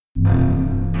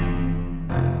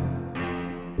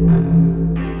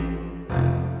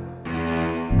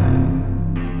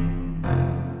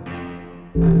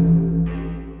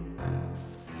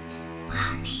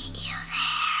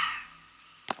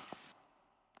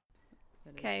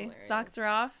Okay, socks are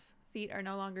off. Feet are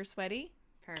no longer sweaty.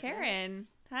 Perfect. Karen,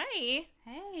 hi.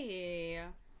 Hey,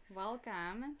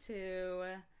 welcome to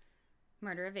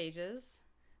Murder of Ages.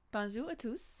 Bonjour à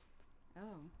tous.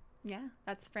 Oh, Yeah,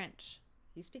 that's French.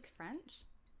 you speak French?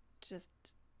 Just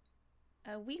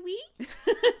oui oui.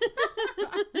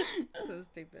 So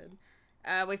stupid.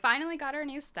 We finally got our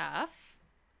new stuff.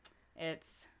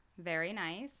 It's very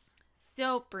nice.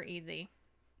 Super easy.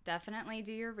 Definitely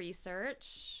do your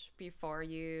research before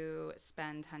you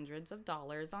spend hundreds of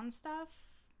dollars on stuff.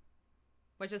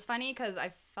 Which is funny because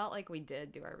I felt like we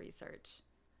did do our research.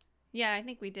 Yeah, I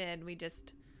think we did. We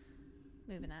just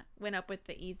went up with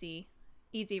the easy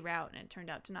route, and it turned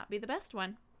out to not be the best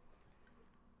one.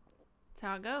 That's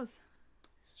how it goes.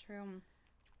 It's true.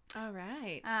 All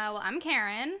right. Well, I'm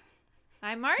Karen.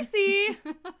 I'm Marcy.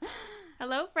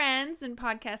 Hello, friends in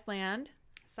podcast land.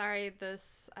 Sorry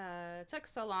this took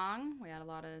so long. We had a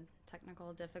lot of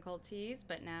technical difficulties,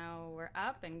 but now we're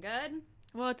up and good.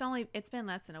 Well, it's been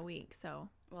less than a week, so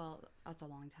Well, that's a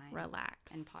long time.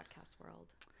 relax. In podcast world.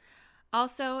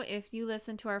 Also, if you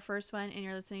listen to our first one and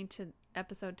you're listening to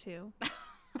episode 2,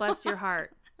 bless your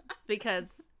heart,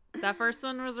 because that first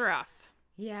one was rough.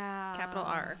 Yeah. Capital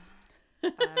R.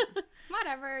 But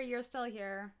whatever, you're still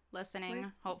here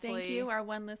listening, hopefully. Thank you, our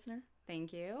one listener.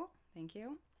 Thank you.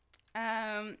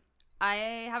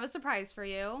 I have a surprise for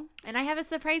you. And I have a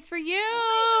surprise for you.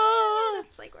 Oh my God,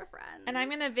 it's like we're friends. And we're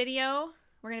going to video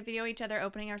each other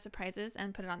opening our surprises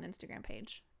and put it on the Instagram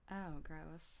page. Oh,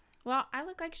 gross. Well, I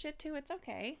look like shit too. It's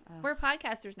okay. Ugh. We're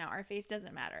podcasters now. Our face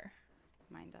doesn't matter.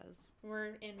 Mine does.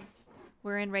 We're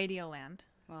in radio land.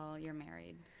 Well, you're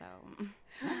married, so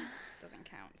doesn't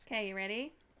count. Okay, you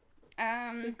ready?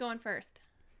 Who's going first?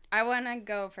 I want to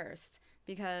go first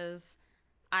because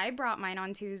I brought mine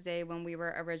on Tuesday when we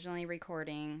were originally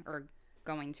recording or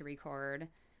going to record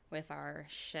with our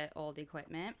shit old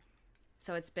equipment.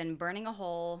 So it's been burning a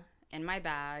hole in my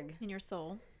bag. In your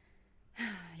soul.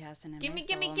 Yes, and in Gimme. my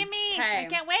soul. I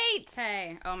can't wait.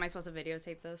 Okay. Oh, am I supposed to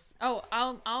videotape this? Oh,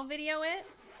 I'll video it.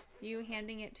 You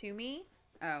handing it to me.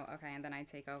 Oh, okay. And then I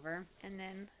take over. And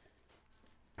then...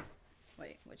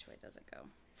 Wait, which way does it go?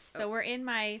 So we're in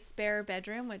my spare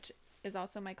bedroom, which is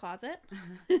also my closet.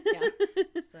 Yeah.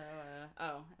 So,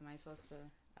 am I supposed to...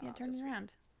 Oh, Yeah, turn it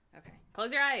around. Okay.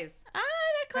 Close your eyes. Ah,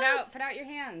 that Put out your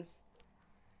hands.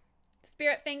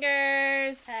 Spirit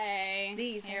fingers. Hey.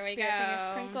 These Here are we spirit go.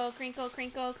 fingers. Crinkle, crinkle,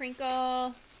 crinkle,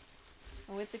 crinkle.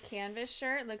 Oh, it's a canvas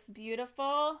shirt. Looks beautiful.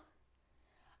 Oh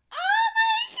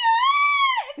my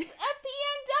God! It's a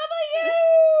PNW!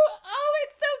 Oh,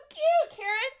 it's so cute,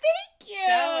 Karen. Thank you.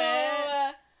 Show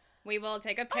it. We will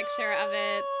take a picture of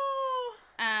it.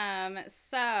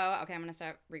 Okay, I'm gonna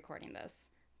start recording this.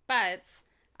 But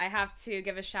I have to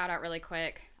give a shout out really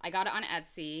quick. I got it on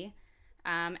Etsy.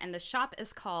 And the shop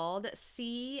is called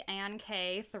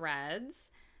C&K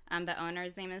Threads. The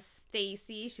owner's name is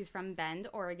Stacy. She's from Bend,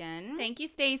 Oregon. Thank you,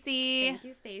 Stacy. Thank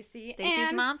you, Stacy.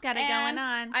 Stacy's mom's got it going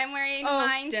on. I'm wearing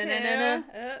mine too.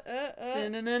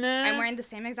 Da-na-na-na. I'm wearing the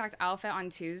same exact outfit on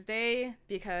Tuesday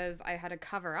because I had to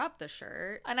cover up the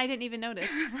shirt. And I didn't even notice.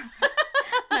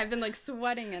 I've been like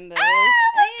sweating in this.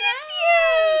 Look at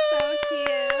you! So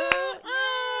cute.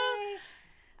 Yay.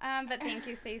 But thank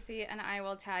you, Stacy, and I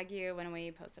will tag you when we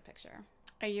post a picture.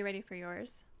 Are you ready for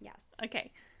yours? Yes.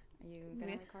 Okay. Are you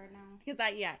gonna record now? Because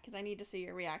I need to see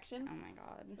your reaction. Oh my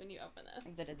God. When you open this.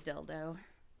 Is it a dildo?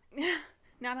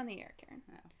 Not on the air, Karen.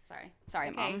 Oh, sorry,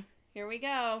 Okay, Mom. here we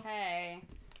go. Okay.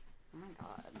 Oh my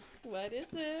God. What is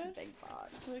it? Big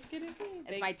box. What could it be?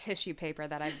 It's my tissue paper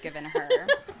that I've given her.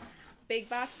 Big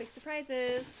box, big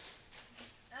surprises.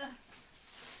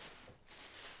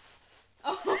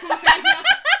 Oh my God.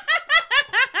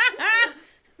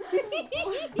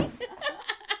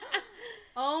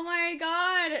 Oh my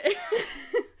God.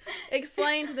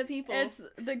 Explain to the people. It's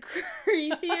the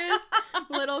creepiest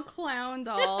little clown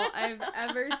doll I've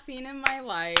ever seen in my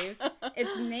life.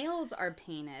 Its nails are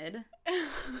painted.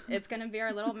 It's going to be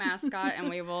our little mascot, and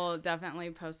we will definitely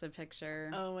post a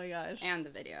picture. Oh my gosh. And the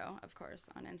video, of course,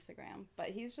 on Instagram. But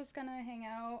he's just going to hang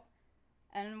out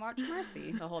and watch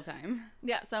Marcy the whole time.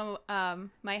 Yeah, so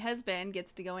my husband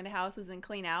gets to go into houses and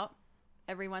clean out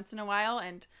every once in a while,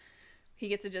 and he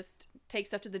gets to just take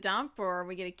stuff to the dump, or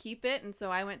we get to keep it. And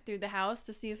so I went through the house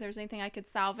to see if there's anything I could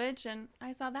salvage, and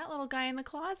I saw that little guy in the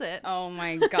closet. Oh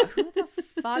my God. Who the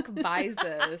fuck buys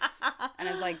this? And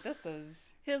it's like, this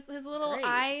is His little Great.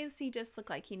 eyes, he just looked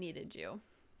like he needed you.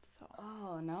 So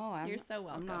Oh, no. you're so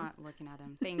welcome. I'm not looking at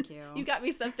him. Thank you. You got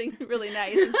me something really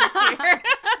nice and sincere.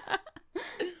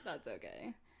 That's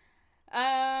okay.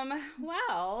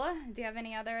 Well, do you have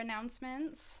any other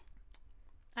announcements?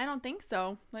 I don't think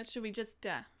so. Should we just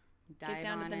get Dive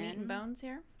down to on the meat in? and bones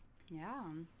here? Yeah.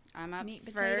 I'm up Meat,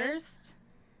 potatoes? first.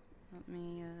 Let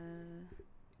me,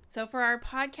 So for our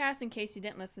podcast, in case you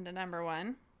didn't listen to number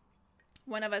one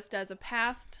of us does a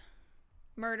past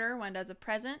murder, one does a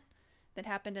present that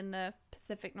happened in the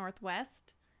Pacific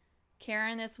Northwest.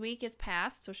 Karen this week is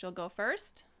past, so she'll go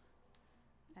first.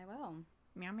 I will.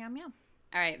 Meow, meow, meow.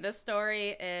 All right, this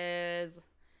story is,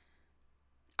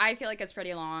 I feel like it's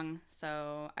pretty long,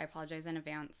 so I apologize in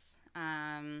advance.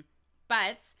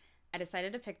 But I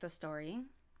decided to pick this story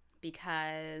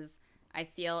because I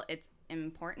feel it's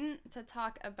important to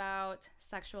talk about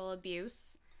sexual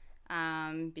abuse,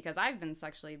 because I've been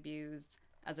sexually abused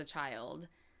as a child,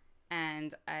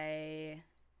 and I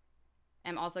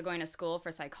am also going to school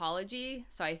for psychology,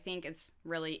 so I think it's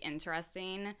really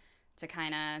interesting to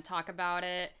kind of talk about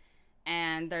it.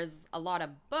 And there's a lot of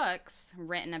books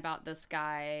written about this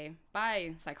guy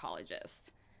by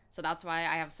psychologists. So that's why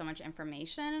I have so much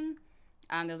information.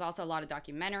 There's also a lot of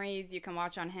documentaries you can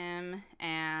watch on him.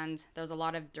 And there's a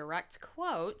lot of direct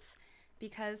quotes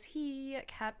because he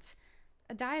kept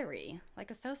a diary like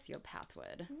a sociopath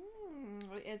would.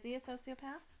 Is he a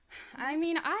sociopath? I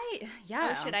mean, yeah.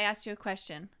 Oh, should I ask you a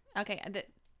question? Okay,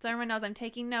 so everyone knows I'm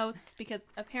taking notes because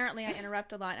apparently I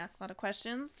interrupt a lot and ask a lot of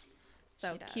questions.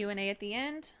 So Q&A at the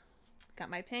end. Got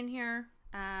my pen here.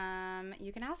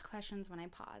 You can ask questions when I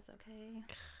pause, okay?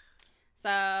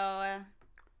 So,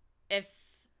 if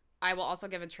I will also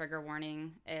give a trigger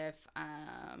warning if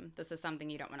this is something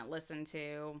you don't want to listen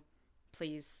to,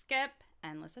 please skip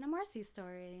and listen to Marcy's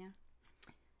story.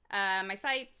 My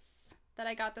sites that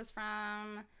I got this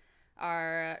from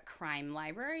are Crime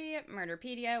Library,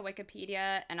 Murderpedia,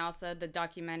 Wikipedia, and also the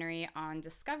documentary on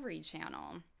Discovery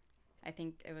Channel. I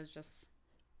think it was just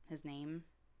his name.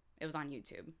 It was on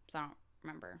YouTube, so I don't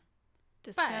remember.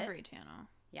 Discovery Channel.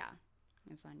 Yeah,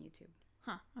 it was on YouTube.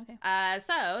 Huh, okay.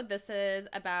 So this is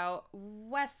about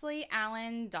Wesley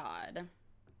Allen Dodd.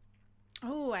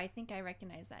 Oh, I think I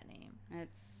recognize that name.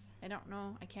 I don't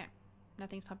know.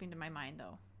 Nothing's popping to my mind,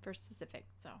 though, for specific,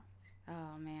 so.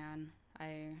 Oh, man.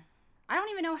 I don't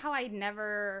even know how I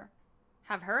never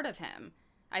have heard of him.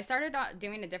 I started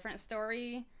doing a different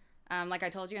story, like I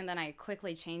told you, and then I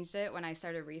quickly changed it when I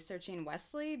started researching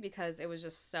Wesley because it was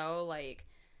just so, like,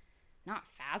 not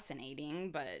fascinating,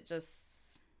 but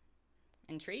just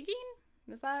intriguing?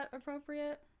 Is that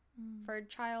appropriate for a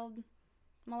child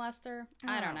molester?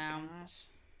 I don't know. Gosh.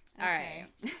 All right.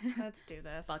 Let's do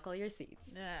this. Buckle your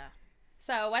seats. Yeah.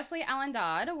 So Wesley Allen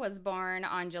Dodd was born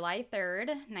on July 3rd,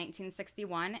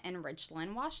 1961 in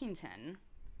Richland, Washington.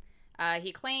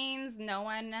 He claims no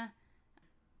one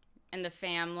in the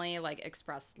family,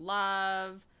 expressed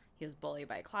love. He was bullied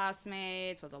by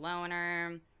classmates, was a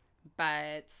loner.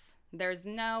 But there's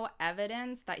no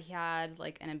evidence that he had,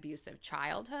 an abusive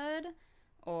childhood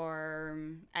or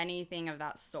anything of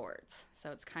that sort. So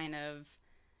it's kind of,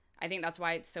 I think that's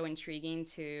why it's so intriguing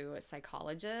to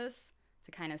psychologists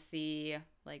to kind of see,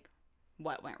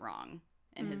 what went wrong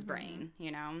in his brain,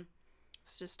 you know?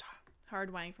 It's just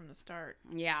hardwiring from the start.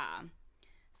 Yeah.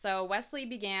 So Wesley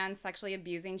began sexually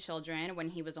abusing children when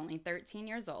he was only 13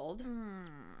 years old.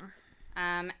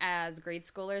 As grade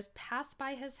schoolers passed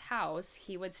by his house,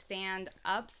 he would stand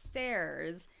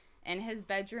upstairs in his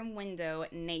bedroom window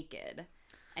naked.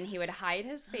 And he would hide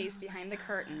his face behind the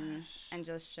curtain and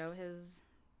just show his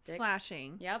dick.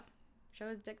 Flashing. Yep. Show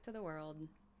his dick to the world.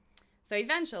 So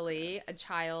eventually, a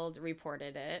child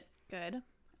reported it. Good.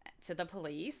 To the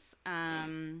police.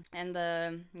 And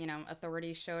the,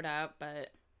 authorities showed up,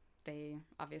 but they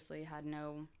obviously had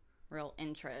no real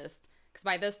interest. Because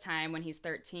by this time, when he's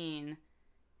 13,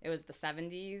 it was the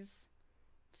 70s.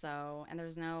 So, and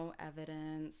there's no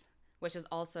evidence, which is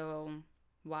also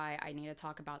why I need to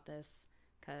talk about this.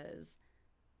 Because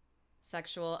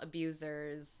sexual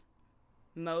abusers,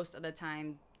 most of the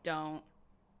time, don't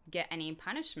get any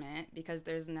punishment because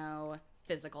there's no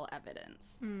physical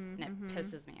evidence. And it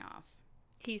pisses me off.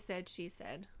 He said, she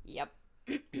said. Yep.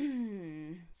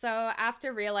 So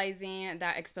after realizing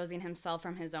that exposing himself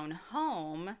from his own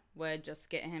home would just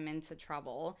get him into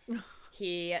trouble,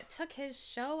 he took his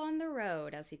show on the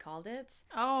road, as he called it.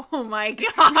 Oh my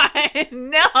God.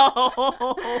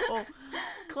 No.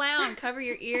 Clown, cover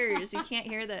your ears. You can't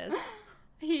hear this.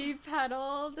 He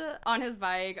pedaled on his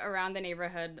bike around the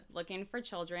neighborhood looking for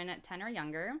children 10 or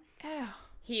younger. Ew.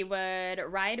 He would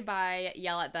ride by,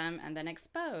 yell at them, and then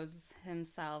expose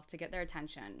himself to get their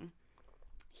attention.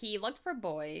 He looked for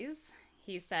boys,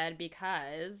 he said,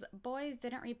 because boys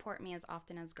didn't report me as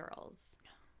often as girls.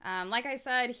 Like I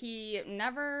said,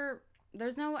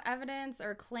 there's no evidence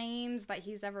or claims that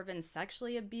he's ever been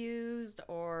sexually abused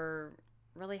or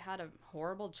really had a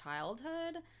horrible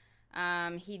childhood.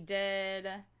 He did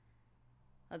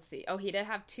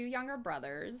have 2 younger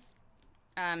brothers.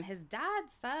 His dad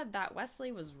said that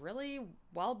Wesley was really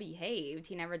well behaved.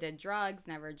 He never did drugs,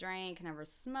 never drank, never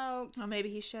smoked. Well, maybe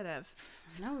he should have.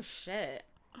 No shit.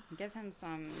 Give him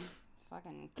some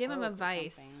fucking Give him coke or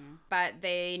advice. something. But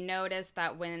they noticed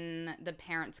that when the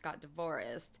parents got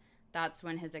divorced, that's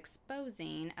when his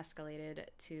exposing escalated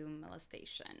to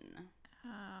molestation.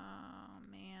 Oh,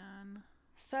 man.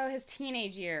 So his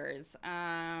teenage years,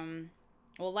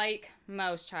 well, like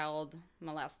most child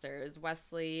molesters,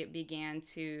 Wesley began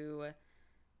to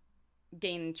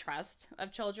gain trust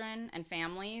of children and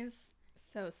families.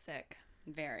 So sick.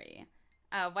 Very.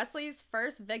 Wesley's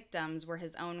first victims were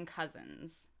his own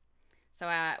cousins.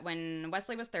 So when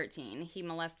Wesley was 13, he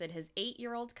molested his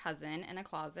 8-year-old cousin in a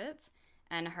closet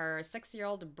and her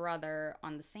 6-year-old brother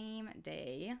on the same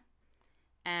day,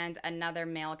 and another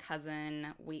male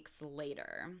cousin weeks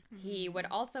later. Mm-hmm. He would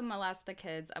also molest the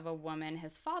kids of a woman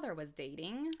his father was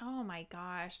dating. Oh my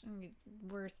gosh.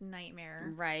 Worst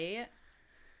nightmare. Right.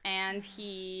 And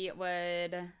he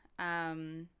would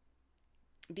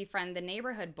befriend the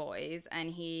neighborhood boys, and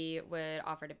he would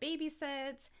offer to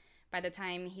babysit. By the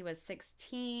time he was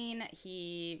 16,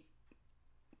 he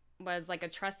was like a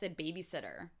trusted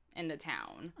babysitter in the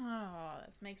town. Oh,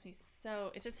 this makes me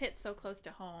so... It just hits so close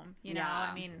to home, you know? Yeah.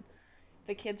 I mean,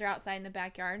 the kids are outside in the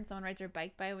backyard and someone rides their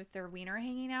bike by with their wiener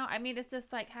hanging out. I mean, it's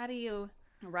just like, how do you...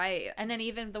 Right. And then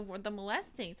even the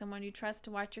molesting, someone you trust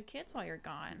to watch your kids while you're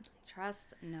gone.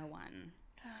 Trust no one.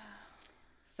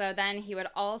 So then he would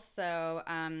also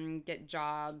get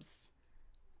jobs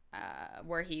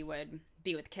where he would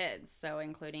be with kids, so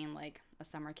including like a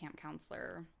summer camp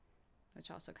counselor, which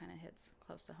also kind of hits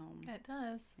close to home. It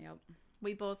does. Yep.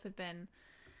 We both have been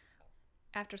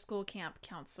after school camp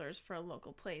counselors for a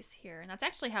local place here, and that's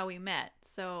actually how we met.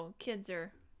 So kids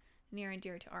are near and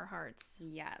dear to our hearts.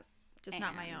 Yes. Just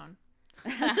not my own.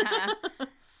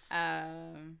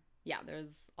 Yeah,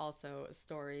 there's also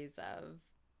stories of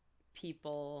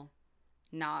people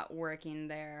not working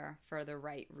there for the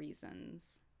right reasons.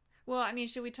 Well, I mean,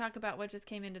 should we talk about what just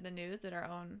came into the news at our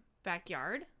own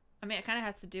backyard? I mean, it kind of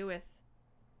has to do with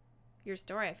your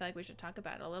story. I feel like we should talk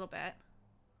about it a little bit.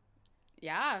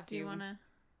 Yeah. Do you want to?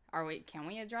 Can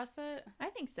we address it? I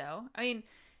think so. I mean,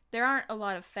 there aren't a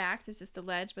lot of facts. It's just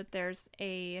alleged, but there's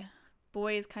a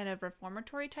boys' kind of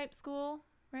reformatory type school,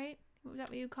 right? Is that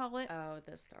what you call it? Oh,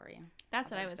 this story.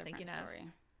 That's what I was thinking of.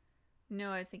 No,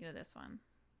 I was thinking of this one.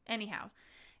 Anyhow,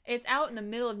 it's out in the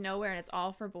middle of nowhere and it's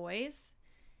all for boys.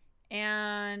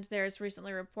 And there's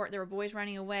recently a report there were boys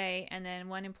running away, and then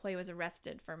one employee was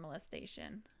arrested for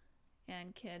molestation.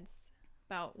 And kids,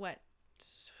 about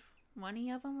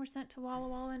 20 of them were sent to Walla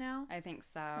Walla now? I think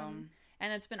so.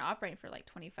 And it's been operating for like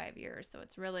 25 years, so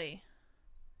it's really...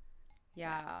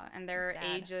 Yeah, and their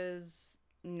ages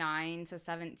 9 to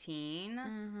 17.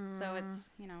 Mm-hmm. So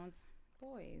it's, it's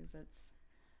boys. It's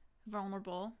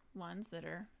vulnerable ones that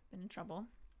are been in trouble.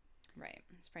 Right.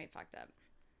 It's pretty fucked up.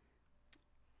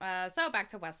 So back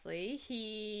to Wesley.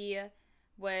 He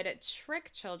would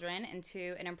trick children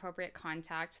into inappropriate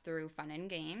contact through fun and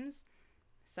games.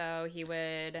 So he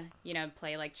would,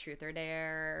 play like truth or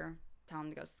dare, tell them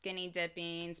to go skinny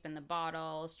dipping, spin the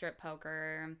bottle, strip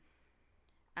poker.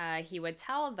 He would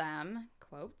tell them,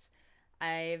 quote,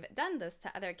 "I've done this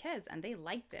to other kids and they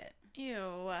liked it."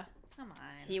 Ew. Come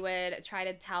on. He would try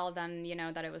to tell them,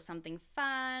 that it was something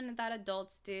fun that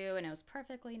adults do and it was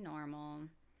perfectly normal.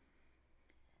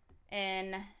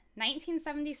 In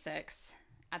 1976,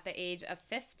 at the age of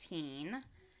 15,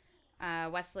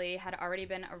 Wesley had already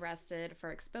been arrested for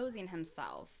exposing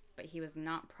himself, but he was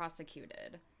not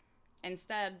prosecuted.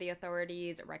 Instead, the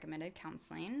authorities recommended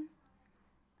counseling.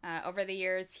 Over the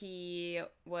years, he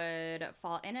would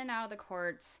fall in and out of the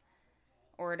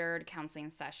court-ordered counseling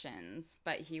sessions,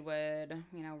 but he would,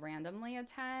 randomly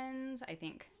attend, I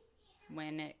think,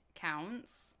 when it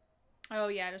counts. Oh,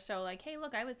 yeah, to show, like, hey,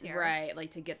 look, I was here. Right,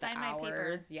 like, to get Sign the my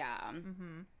hours. paper. Yeah.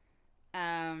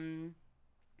 Mm-hmm.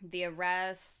 The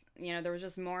arrests, there was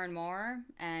just more and more,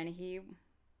 and he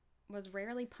was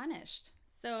rarely punished.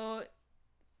 So,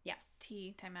 yes.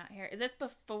 Time out here. Is this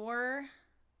before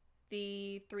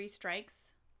the 3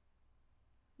 strikes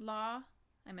law?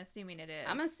 I'm assuming it is.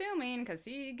 I'm assuming, because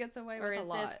he gets away with a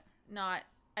lot. Or is this not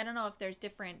I don't know if there's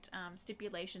different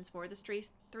stipulations for the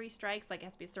three strikes. Like, it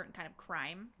has to be a certain kind of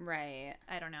crime. Right.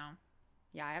 I don't know.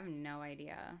 Yeah, I have no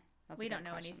idea. We don't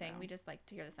know anything. Though. We just like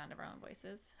to hear the sound of our own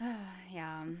voices.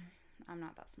 Yeah, I'm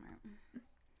not that smart.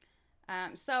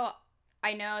 So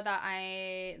I know that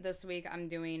this week I'm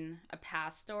doing a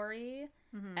past story,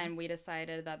 and we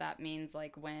decided that means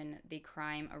like when the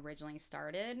crime originally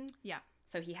started. Yeah.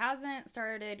 So he hasn't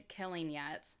started killing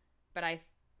yet, but I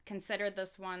consider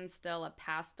this one still a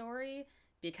past story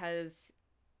because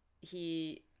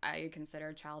I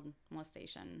consider child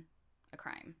molestation a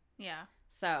crime. Yeah.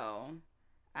 So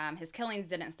his killings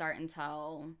didn't start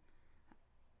until,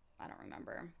 I don't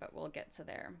remember, but we'll get to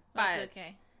there. That's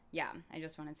okay. Yeah, I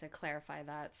just wanted to clarify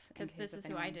that. Because this is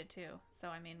who I did too. So,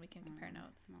 I mean, we can compare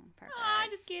notes. Oh, perfect. Aw,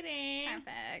 just kidding.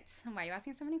 Perfect. Why are you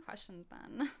asking so many questions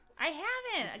then? I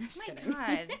haven't. Just My kidding.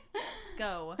 God.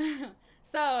 Go.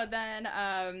 So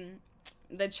then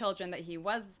the children that he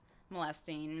was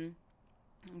molesting,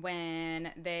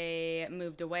 when they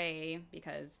moved away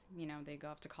because, they go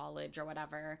off to college or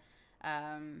whatever,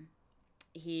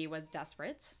 he was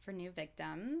desperate for new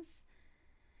victims.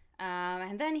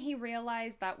 And then he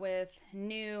realized that with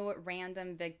new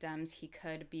random victims, he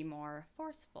could be more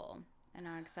forceful and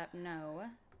not accept no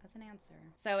as an answer.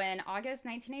 So in August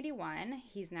 1981,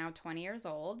 he's now 20 years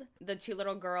old. The two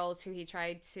little girls who he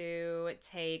tried to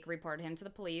take reported him to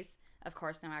the police. Of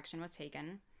course, no action was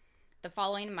taken. The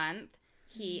following month,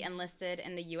 he enlisted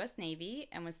in the U.S. Navy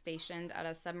and was stationed at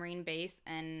a submarine base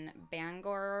in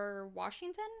Bangor,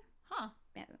 Washington. Huh.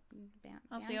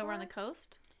 Also over on the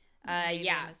coast? Maybe,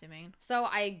 yeah. I'm assuming. So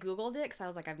I Googled it because I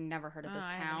was like, I've never heard of this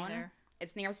I town. haven't either.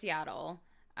 It's near Seattle.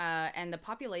 And the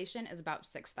population is about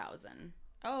 6,000.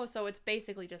 Oh, so it's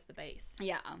basically just the base.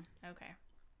 Yeah. Okay.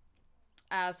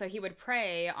 So he would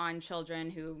prey on children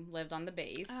who lived on the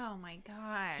base. Oh my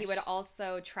gosh. He would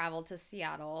also travel to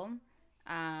Seattle,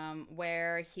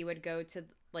 where he would go to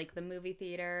like the movie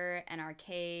theater and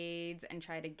arcades and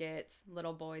try to get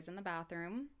little boys in the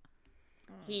bathroom.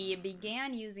 He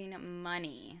began using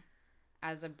money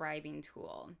as a bribing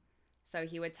tool. So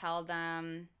he would tell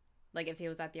them, like if he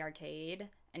was at the arcade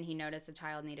and he noticed a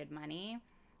child needed money,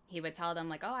 he would tell them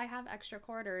like, oh, I have extra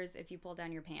quarters if you pull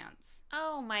down your pants.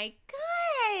 Oh my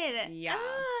God. Yeah.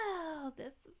 Oh,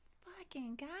 this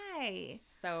fucking guy.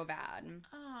 So bad.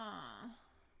 Oh.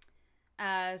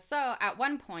 So at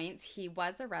one point, he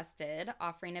was arrested,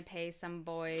 offering to pay some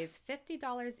boys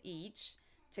 $50 each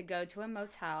to go to a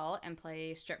motel and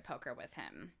play strip poker with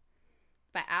him.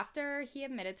 But after he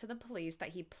admitted to the police that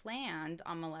he planned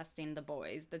on molesting the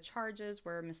boys, the charges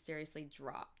were mysteriously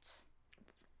dropped.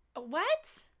 What?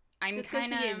 Just because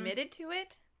he admitted to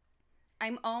it?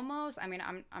 I'm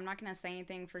not going to say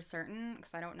anything for certain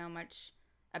because I don't know much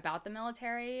about the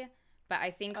military, but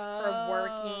I think for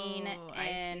working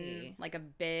in like a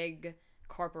big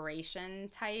corporation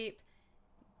type,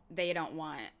 they don't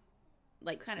want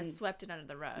like kind of swept it under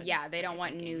the rug. Yeah, they don't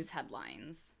want news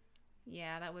headlines.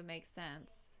 Yeah, that would make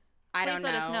sense. I don't know.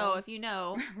 Please let us know if you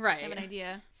know. Right. I have an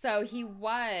idea. So he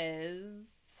was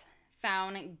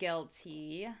found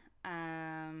guilty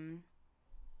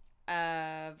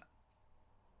of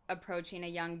approaching a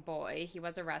young boy. He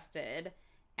was arrested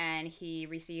and he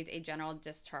received a general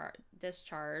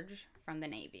discharge from the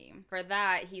Navy. For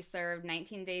that, he served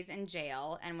 19 days in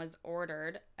jail and was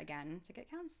ordered, again, to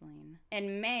get counseling.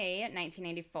 In May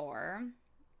 1984,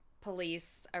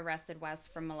 police arrested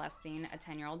West for molesting a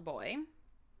 10-year-old boy.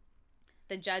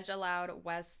 The judge allowed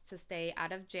West to stay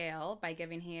out of jail by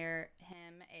giving him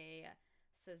a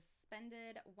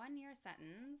suspended 1-year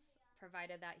sentence,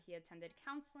 provided that he attended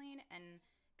counseling and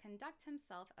conduct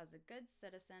himself as a good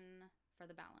citizen for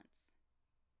the balance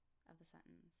of the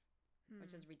sentence,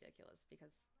 which is ridiculous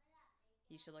because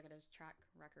you should look at his track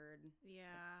record.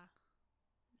 Yeah.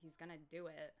 He's gonna do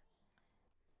it.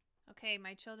 Okay,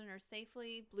 my children are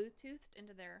safely Bluetoothed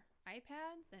into their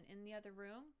iPads and in the other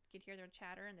room. You could hear their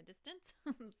chatter in the distance.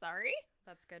 I'm sorry.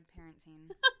 That's good parenting.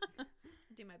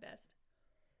 Do my best.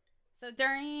 So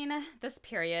during this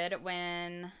period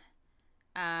when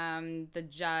the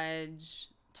judge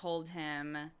told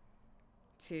him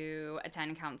to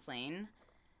attend counseling,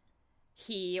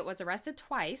 he was arrested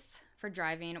twice for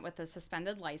driving with a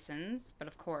suspended license, but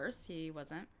of course he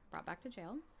wasn't brought back to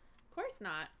jail. Of course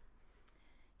not.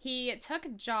 He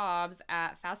took jobs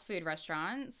at fast food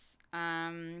restaurants,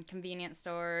 convenience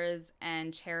stores,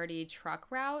 and charity truck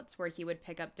routes where he would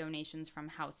pick up donations from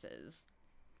houses.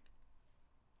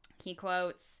 He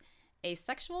quotes, "A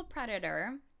sexual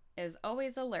predator is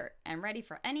always alert and ready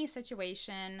for any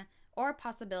situation or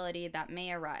possibility that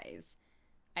may arise.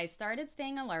 I started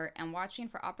staying alert and watching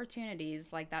for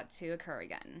opportunities like that to occur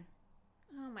again."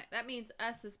 Oh my, that means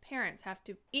us as parents have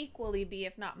to equally be,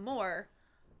 if not more,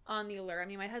 on the alert. I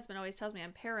mean, my husband always tells me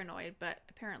I'm paranoid, but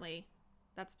apparently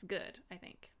that's good, I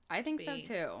think. I think so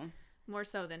too. More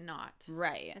so than not.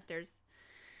 Right. If there's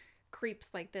creeps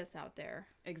like this out there.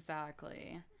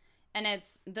 Exactly. And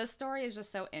this story is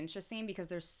just so interesting because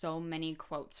there's so many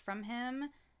quotes from him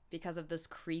because of this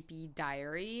creepy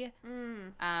diary.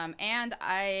 And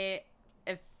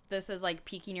if this is like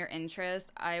piquing your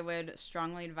interest, I would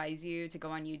strongly advise you to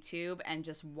go on YouTube and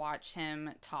just watch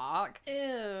him talk.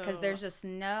 Ew. Because there's just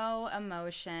no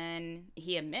emotion.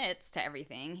 He admits to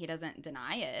everything. He doesn't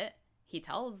deny it. He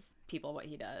tells people what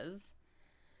he does.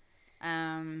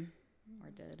 Or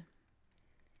did.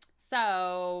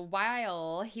 So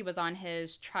while he was on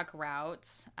his truck route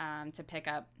to pick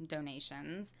up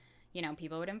donations, you know,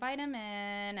 people would invite him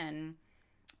in and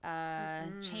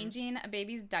changing a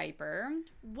baby's diaper.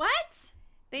 What?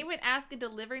 They would ask a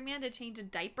delivery man to change a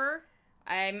diaper?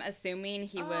 I'm assuming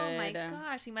he would. Oh my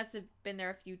gosh, he must have been there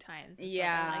a few times.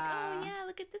 Yeah. So like, oh yeah,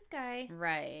 look at this guy.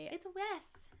 Right. It's Wes.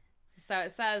 So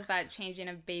it says that changing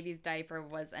a baby's diaper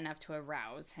was enough to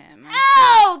arouse him.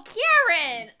 Oh,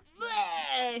 Karen!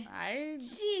 Blech.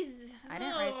 Jeez. I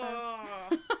didn't write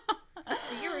this.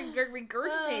 You're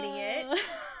regurgitating it.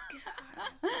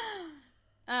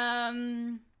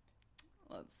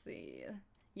 Let's see.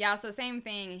 Yeah, so same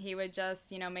thing. He would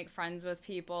just, make friends with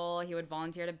people. He would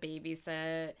volunteer to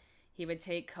babysit. He would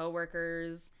take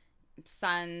coworkers'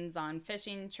 sons on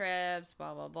fishing trips,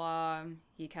 blah, blah, blah.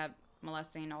 He kept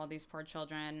molesting all these poor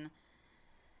children,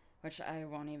 which I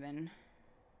won't even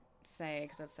say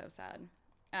because it's so sad.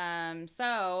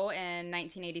 So in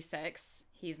 1986,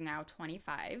 he's now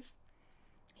 25.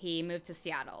 He moved to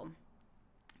Seattle.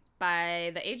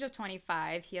 By the age of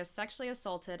 25, he has sexually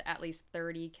assaulted at least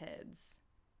 30 kids.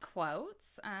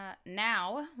 Quotes,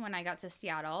 now, when I got to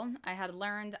Seattle, I had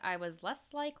learned I was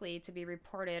less likely to be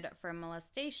reported for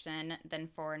molestation than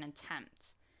for an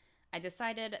attempt. I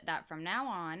decided that from now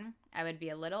on, I would be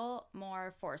a little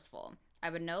more forceful. I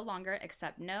would no longer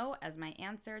accept no as my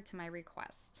answer to my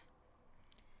request.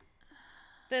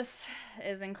 This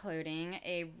is including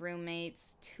a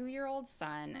roommate's 2-year-old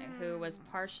son who was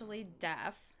partially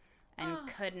deaf and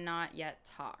could not yet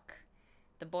talk.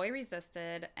 The boy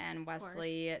resisted, and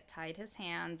Wesley tied his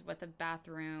hands with a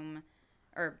bathrobe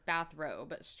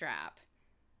strap.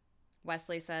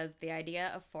 Wesley says the idea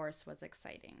of force was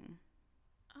exciting.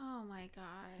 Oh my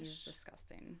gosh. He's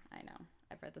disgusting. I know.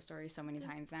 I've read the story so many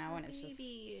times now, and it's just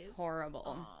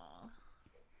horrible. Aww.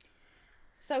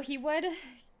 So he would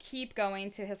keep going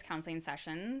to his counseling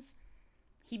sessions.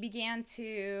 He began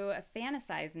to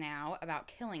fantasize now about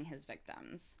killing his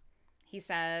victims. He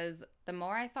says, the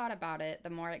more I thought about it, the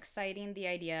more exciting the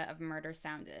idea of murder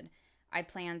sounded. I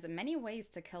planned many ways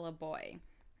to kill a boy.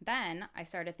 Then I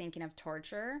started thinking of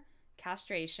torture,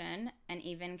 castration, and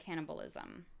even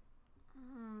cannibalism.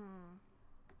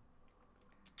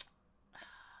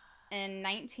 In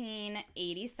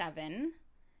 1987,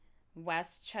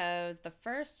 Wes chose the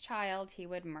first child he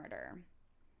would murder.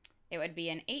 It would be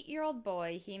an 8-year-old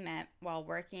boy he met while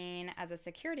working as a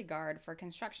security guard for a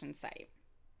construction site.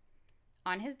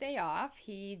 On his day off,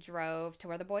 he drove to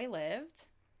where the boy lived,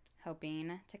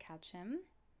 hoping to catch him.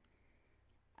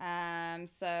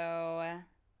 So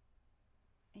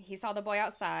he saw the boy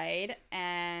outside,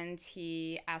 and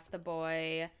he asked the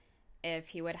boy if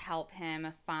he would help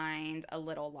him find a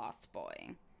little lost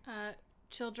boy.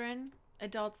 Children,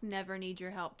 adults never need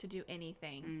your help to do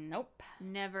anything. Nope.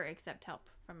 Never accept help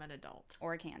from an adult.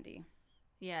 Or candy.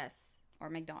 Yes. Or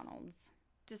McDonald's.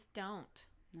 Just don't.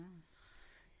 No.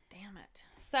 Damn it.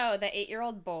 So the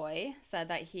 8-year-old boy said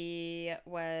that he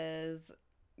was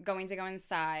going to go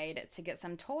inside to get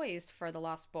some toys for the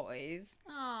lost boys.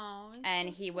 Oh, and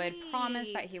so he would promise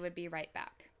that he would be right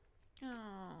back. Oh.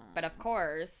 But of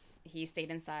course, he stayed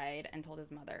inside and told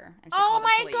his mother. And she oh called the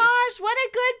my police. gosh, what a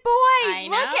good boy. I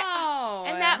Look know.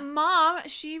 And that mom,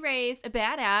 she raised a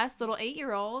badass little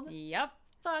 8-year-old. Yep.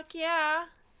 Fuck yeah.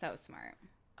 So smart.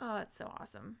 Oh, that's so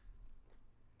awesome.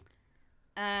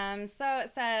 So it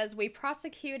says, we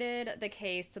prosecuted the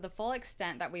case to the full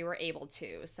extent that we were able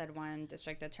to, said one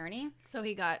district attorney. So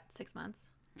he got 6 months.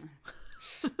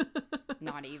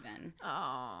 Not even.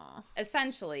 Oh.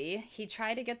 Essentially, he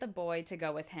tried to get the boy to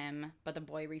go with him, but the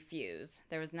boy refused.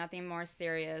 There was nothing more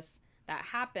serious that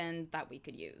happened that we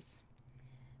could use.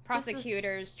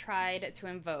 Prosecutors tried to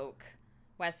invoke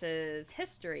Wes's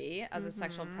history as a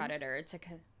sexual predator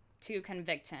to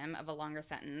convict him of a longer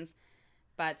sentence,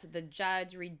 but the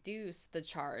judge reduced the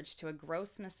charge to a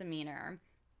gross misdemeanor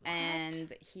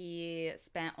And he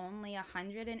spent only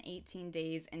 118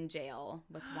 days in jail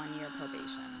with 1 year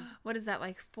probation. What is that,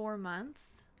 like 4 months?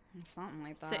 Something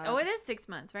like that. Oh, it is 6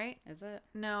 months, right? Is it?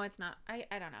 No, it's not. I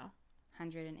don't know.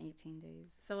 118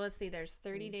 days. So let's see. There's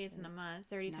 30 days in a month.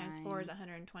 30 times 4 is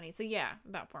 120. So yeah,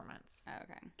 about 4 months. Oh,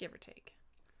 okay. Give or take.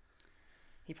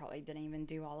 He probably didn't even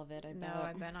do all of it, I bet. No,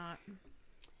 I bet not.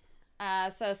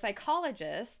 So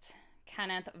psychologist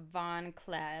Kenneth Von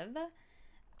Cleve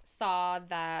saw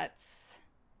that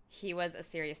he was a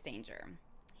serious danger.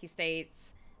 He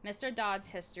states, Mr. Dodd's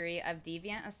history of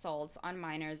deviant assaults on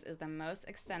minors is the most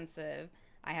extensive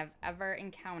I have ever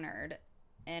encountered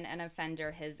in an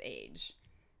offender his age.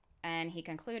 And he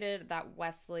concluded that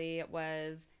Wesley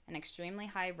was an extremely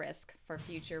high risk for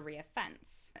future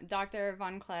reoffense. Dr.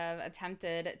 Von Cleve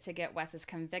attempted to get Wes's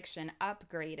conviction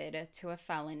upgraded to a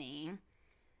felony,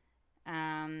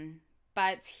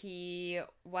 but he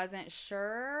wasn't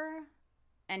sure,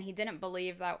 and he didn't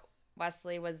believe that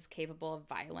Wesley was capable of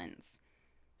violence.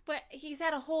 But he's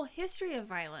had a whole history of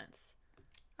violence.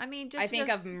 I mean, just I think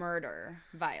of murder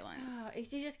violence. It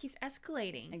just keeps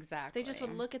escalating. Exactly. They just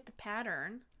would look at the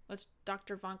pattern, which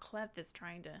Dr. Von Cleve is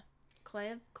trying to...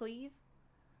 Cleve is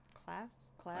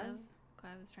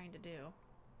trying to do.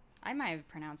 I might have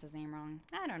pronounced his name wrong.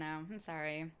 I don't know. I'm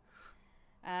sorry.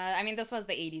 I mean, this was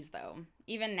the 80s, though.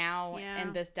 Even now,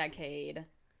 in this decade,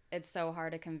 it's so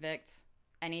hard to convict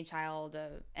any child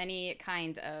of any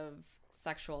kind of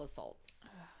sexual assaults.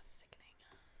 Sickening.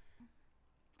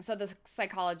 So the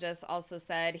psychologist also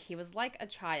said he was like a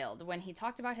child. When he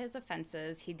talked about his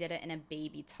offenses, he did it in a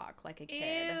baby talk, like a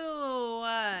kid. Ew.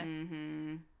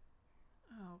 Mm-hmm.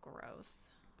 Oh, gross.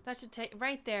 That should take...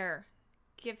 Right there.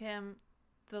 Give him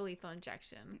the lethal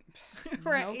injection.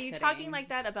 Right? No Are you kidding. talking like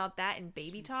that about that in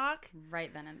baby talk?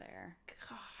 Right then and there.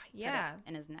 God, yeah. Put it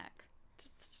in his neck.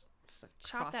 Just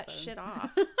chop that shit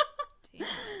off.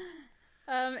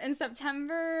 In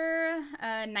September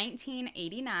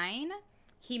 1989,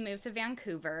 he moved to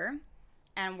Vancouver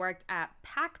and worked at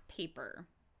Pack Paper.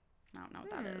 I don't know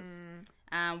what that is.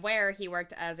 Where he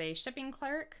worked as a shipping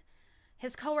clerk.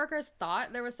 His coworkers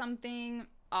thought there was something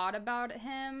odd about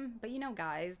him, but you know,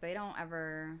 guys, they don't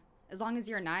ever... As long as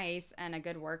you're nice and a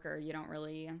good worker, you don't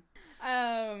really...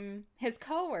 His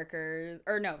coworkers...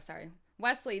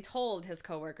 Wesley told his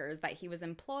coworkers that he was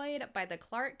employed by the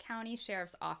Clark County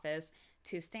Sheriff's Office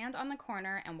to stand on the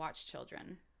corner and watch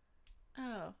children.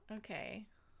 Oh, okay.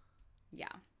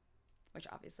 Yeah. Which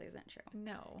obviously isn't true.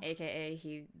 No. AKA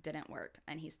he didn't work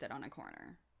and he stood on a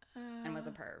corner and was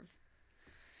a perv.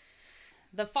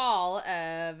 The fall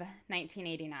of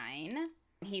 1989,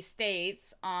 he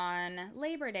states, on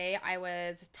Labor Day, I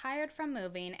was tired from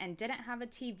moving and didn't have a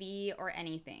TV or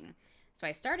anything. So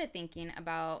I started thinking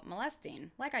about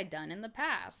molesting, like I'd done in the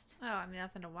past. Oh, I mean,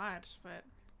 nothing to watch, but...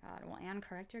 God, well, and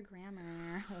correct your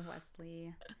grammar,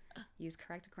 Wesley. Use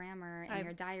correct grammar in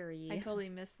your diary. I totally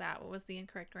missed that. What was the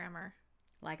incorrect grammar?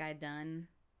 Like I'd done.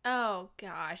 Oh,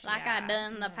 gosh, Like I'd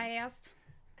done in the past.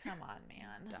 Come on,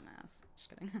 man. Dumbass. Just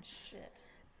kidding. Shit.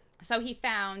 So he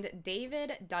found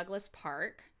David Douglas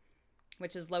Park,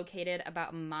 which is located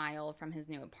about a mile from his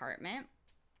new apartment.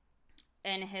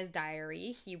 In his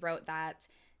diary, he wrote that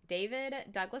David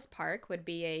Douglas Park would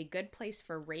be a good place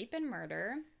for rape and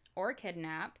murder or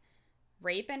kidnap,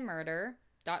 rape and murder, ...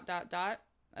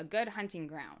 a good hunting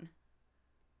ground.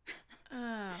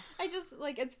 I just,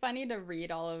 like, it's funny to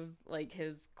read all of, like,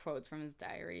 his quotes from his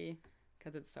diary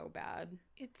because it's so bad.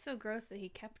 It's so gross that he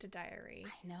kept a diary.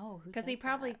 I know. Because he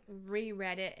probably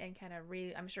reread it and kind of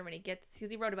I'm sure when he gets, because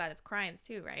he wrote about his crimes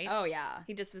too, right? Oh, yeah.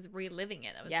 He just was reliving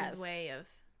it. That was his way of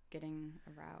getting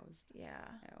aroused. Yeah.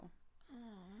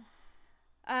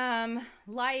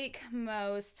 Like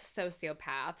most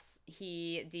sociopaths,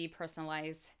 he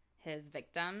depersonalized his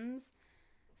victims.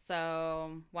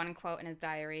 So one quote in his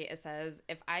diary, it says,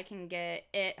 "If I can get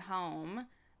it home,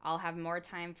 I'll have more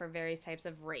time for various types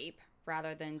of rape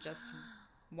rather than just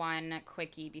one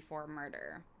quickie before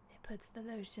murder." It puts the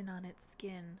lotion on its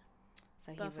skin.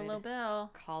 So Buffalo he would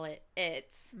Bill. call it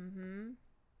it. Mm-hmm.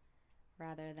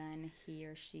 Rather than he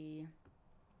or she.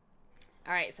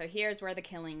 All right, so here's where the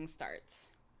killing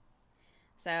starts.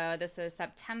 So this is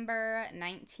September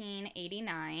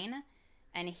 1989,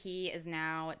 and he is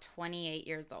now 28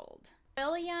 years old.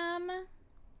 William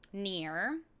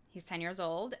Neer, he's 10 years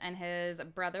old, and his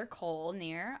brother Cole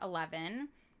Neer, 11,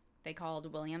 they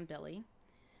called William Billy.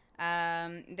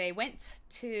 They went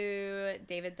to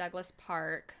David Douglas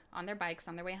Park on their bikes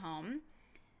on their way home.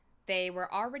 They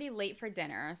were already late for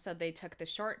dinner, so they took the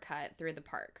shortcut through the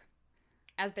park.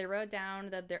 As they rode down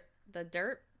the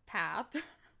dirt path,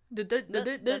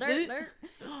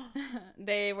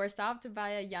 They were stopped by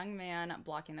a young man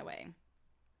blocking the way.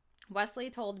 Wesley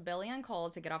told Billy and Cole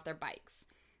to get off their bikes.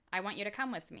 I want you to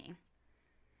come with me.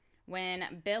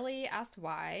 When Billy asked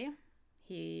why,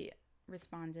 he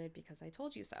responded, because I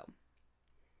told you so.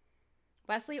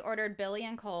 Wesley ordered Billy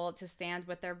and Cole to stand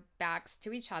with their backs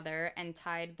to each other and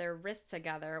tied their wrists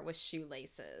together with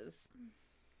shoelaces.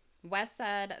 Wes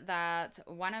said that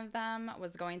one of them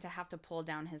was going to have to pull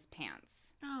down his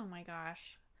pants. Oh my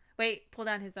gosh. Wait, pull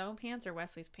down his own pants or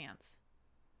Wesley's pants?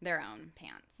 Their own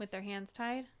pants. With their hands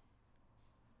tied?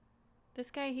 This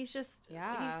guy, he's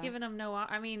giving them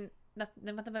nothing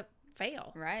but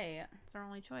fail. Right. It's our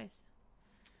only choice.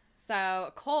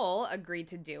 So Cole agreed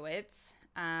to do it.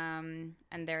 And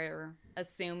they're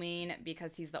assuming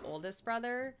because he's the oldest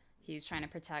brother, he's trying to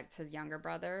protect his younger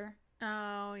brother.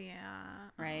 Oh, yeah.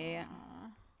 Right.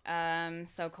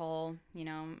 So Cole,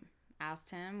 asked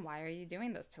him, why are you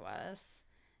doing this to us?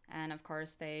 And of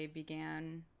course they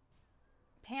began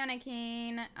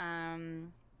panicking.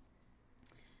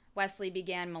 Wesley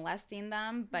began molesting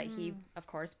them, but he, of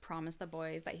course, promised the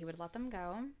boys that he would let them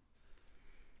go.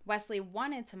 Wesley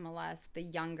wanted to molest the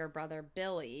younger brother,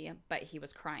 Billy, but he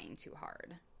was crying too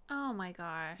hard. Oh, my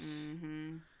gosh.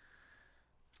 Mm-hmm.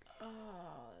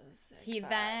 Oh, he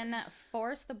then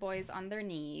forced the boys on their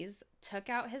knees, took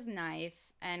out his knife,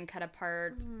 and cut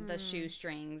apart the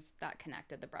shoestrings that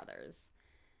connected the brothers.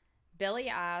 Billy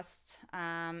asked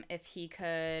if he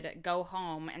could go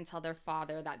home and tell their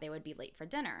father that they would be late for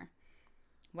dinner.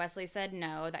 Wesley said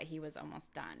no, that he was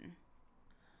almost done.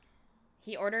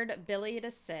 He ordered Billy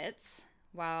to sit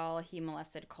while he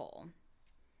molested Cole.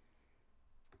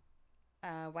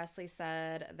 Wesley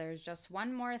said, there's just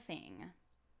one more thing.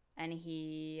 And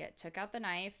he took out the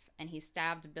knife and he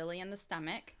stabbed Billy in the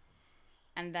stomach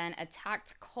and then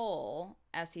attacked Cole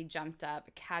as he jumped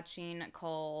up, catching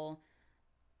Cole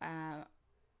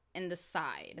in the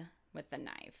side with the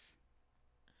knife.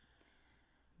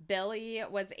 Billy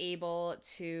was able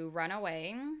to run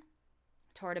away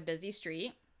toward a busy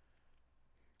street.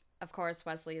 Of course,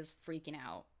 Wesley is freaking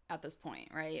out at this point,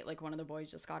 right? Like one of the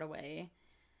boys just got away.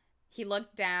 He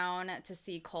looked down to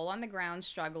see Cole on the ground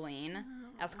struggling.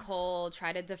 As Cole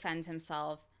tried to defend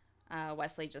himself,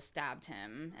 Wesley just stabbed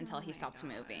him until he stopped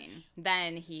moving.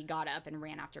 Then he got up and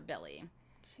ran after Billy.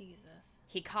 Jesus.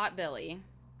 He caught Billy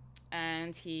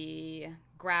and he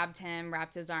grabbed him,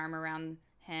 wrapped his arm around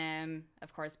him.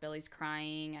 Of course, Billy's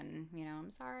crying and,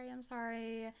 I'm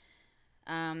sorry.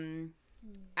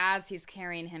 As he's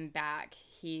carrying him back,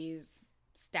 he's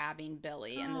stabbing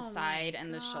Billy in the side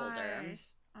and the shoulder.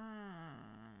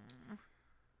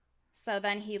 So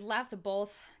then he left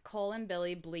both Cole and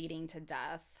Billy bleeding to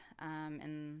death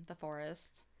in the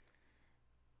forest.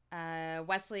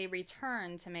 Wesley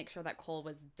returned to make sure that Cole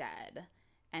was dead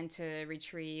and to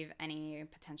retrieve any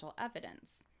potential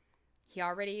evidence. He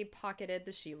already pocketed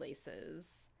the shoelaces.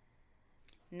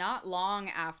 Not long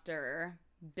after,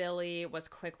 Billy was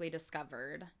quickly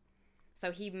discovered.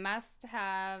 So he must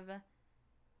have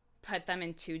put them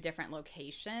in two different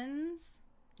locations,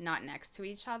 not next to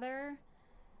each other,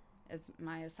 is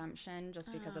my assumption,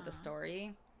 just because of the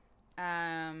story.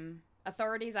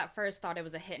 Authorities at first thought it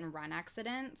was a hit-and-run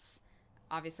accident.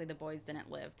 Obviously, the boys didn't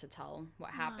live to tell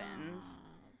what happened.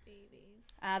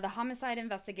 The homicide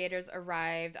investigators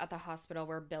arrived at the hospital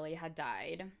where Billy had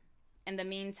died. In the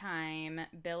meantime,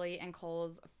 Billy and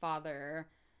Cole's father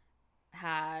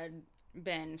had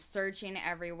been searching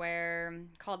everywhere,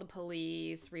 called the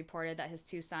police, reported that his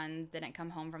two sons didn't come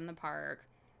home from the park.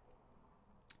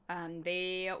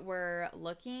 They were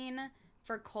looking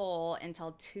for Cole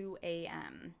until 2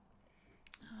 a.m.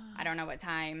 I don't know what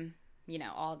time,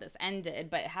 all this ended,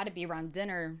 but it had to be around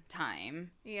dinner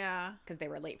time. Yeah. Because they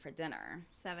were late for dinner.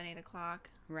 7, 8 o'clock.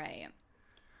 Right.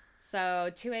 So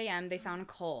 2 a.m. they found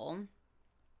Cole.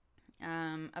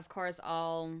 Of course,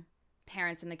 all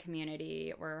parents in the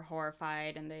community were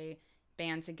horrified and they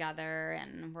band together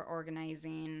and were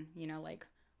organizing,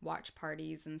 watch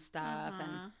parties and stuff.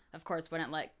 And of course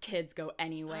wouldn't let kids go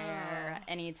anywhere,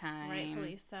 anytime.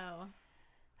 Rightfully so.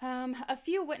 A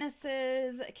few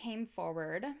witnesses came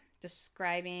forward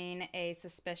describing a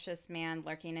suspicious man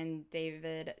lurking in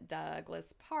David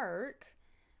Douglas Park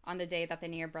on the day that the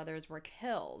Neer brothers were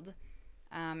killed.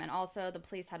 And also the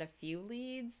police had a few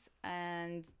leads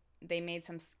and they made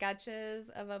some sketches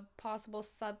of a possible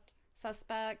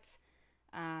suspect,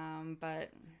 but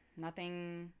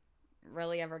nothing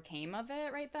really ever came of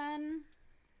it right then.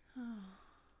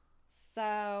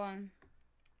 So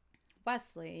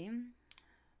Wesley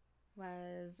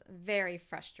was very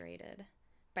frustrated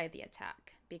by the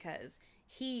attack because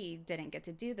he didn't get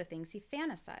to do the things he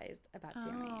fantasized about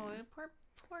doing. Oh,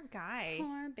 poor guy.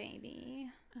 Poor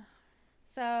baby.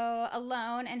 So,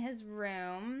 alone in his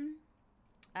room,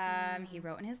 he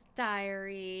wrote in his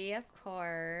diary, of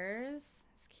course.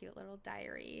 His cute little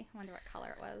diary. I wonder what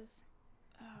color it was.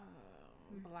 Oh,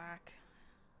 black.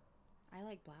 I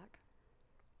like black.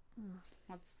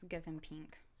 Let's give him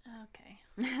pink. Okay.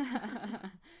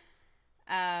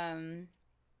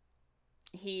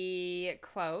 He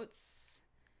quotes,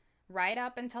 "Right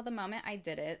up until the moment I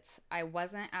did it, I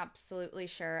wasn't absolutely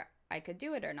sure I could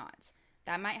do it or not.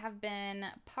 That might have been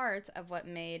part of what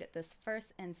made this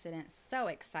first incident so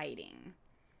exciting."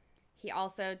 He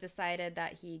also decided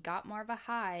that he got more of a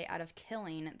high out of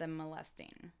killing than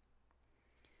molesting.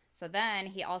 So then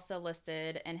he also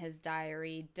listed in his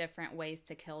diary different ways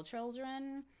to kill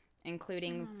children,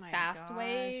 including fast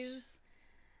ways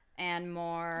and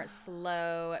more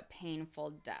slow, painful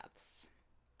deaths.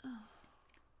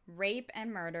 Rape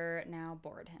and murder now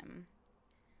bored him.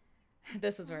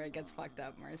 This is where it gets fucked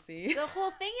up, Marcy. The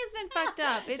whole thing has been fucked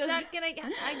up. It's not gonna.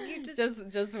 You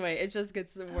just wait. It just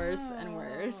gets worse and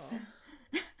worse.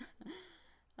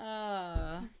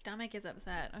 My stomach is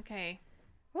upset. Okay.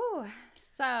 Whew.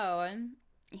 So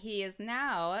he is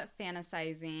now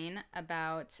fantasizing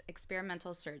about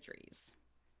experimental surgeries.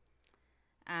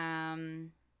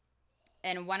 In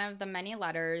one of the many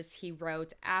letters he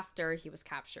wrote after he was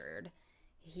captured,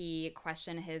 he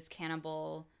questioned his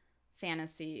cannibal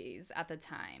fantasies at the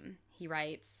time. He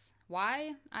writes,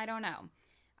 "Why? I don't know.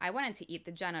 I wanted to eat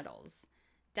the genitals.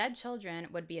 Dead children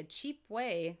would be a cheap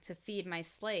way to feed my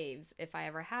slaves if I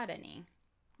ever had any."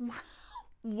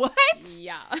 What?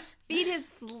 Yeah. Feed his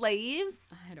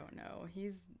slaves? I don't know.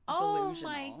 He's Oh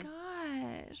delusional. my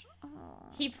gosh. Oh.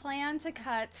 He planned to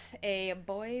cut a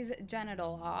boy's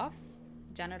genitals,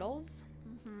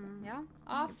 yeah,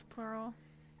 off, It's plural.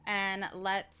 and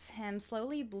let him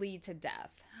slowly bleed to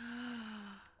death.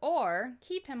 Or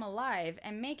keep him alive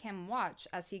and make him watch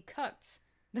as he cooked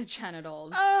the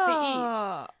genitals to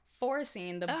eat,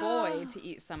 forcing the boy to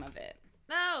eat some of it.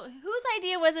 No, whose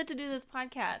idea was it to do this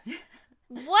podcast?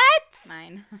 What?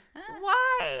 Mine.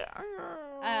 Why?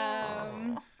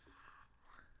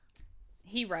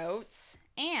 He wrote,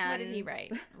 and... What did he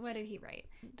write? What did he write?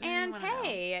 And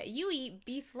hey, you eat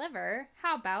beef liver.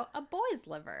 How about a boy's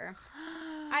liver?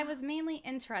 I was mainly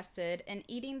interested in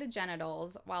eating the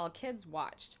genitals while kids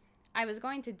watched. I was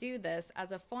going to do this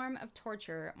as a form of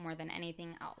torture more than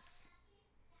anything else.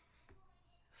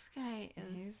 This guy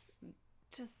is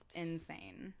just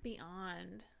Insane.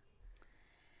 beyond.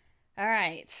 All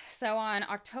right. So on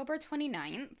October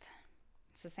 29th,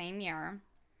 it's the same year,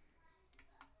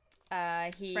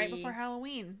 he... It's right before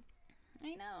Halloween.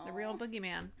 I know. The real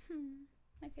boogeyman.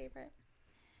 My favorite.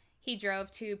 He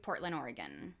drove to Portland,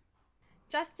 Oregon.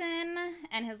 Justin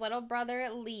and his little brother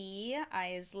Lee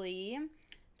Isley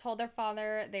told their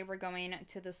father they were going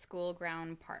to the school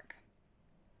ground park.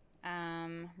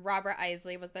 Robert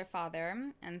Isley was their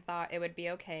father and thought it would be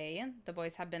okay. The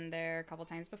boys had been there a couple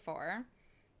times before.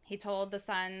 He told the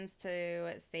sons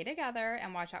to stay together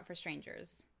and watch out for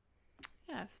strangers.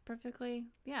 Yeah, it's perfectly.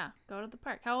 Yeah, go to the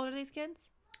park. How old are these kids?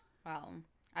 Well,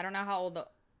 I don't know how old the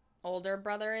older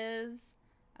brother is,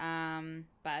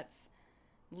 but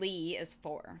Lee is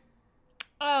 4.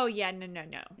 Oh, yeah, no.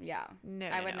 Yeah. No,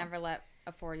 I would never let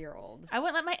a 4-year-old. I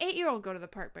wouldn't let my 8-year-old go to the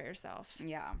park by herself.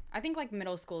 Yeah. I think like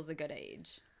middle school is a good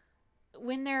age.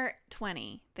 When they're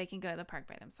 20, they can go to the park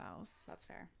by themselves. That's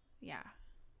fair. Yeah.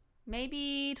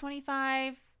 Maybe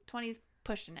 25. 20's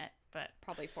pushing it, but.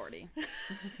 Probably 40.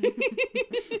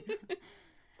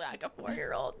 Like a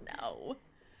 4-year-old, no.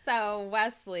 So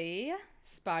Wesley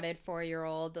spotted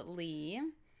 4-year-old Lee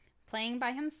playing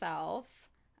by himself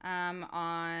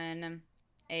on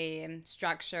a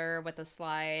structure with a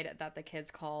slide that the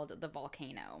kids called the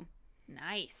volcano.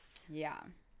 Nice. Yeah.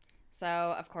 So,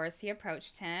 of course, he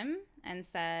approached him and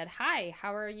said, "Hi,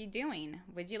 how are you doing?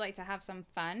 Would you like to have some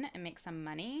fun and make some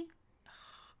money?"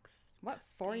 What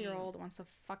 4-year-old wants to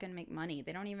fucking make money?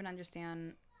 They don't even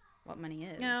understand what money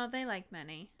is. No, they like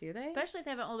money. Do they? Especially if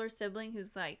they have an older sibling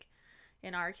who's like,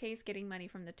 in our case, getting money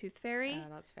from the tooth fairy. Oh,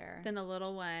 that's fair. Then the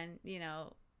little one,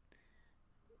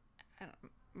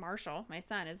 Marshall, my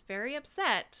son, is very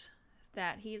upset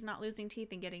that he's not losing teeth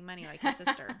and getting money like his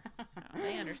sister. So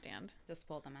they understand. Just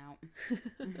pull them out.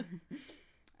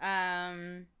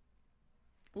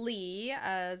 Lee,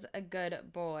 as a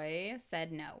good boy,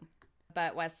 said no.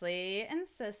 But Wesley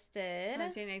insisted.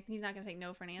 He's not going to take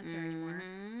no for an answer anymore.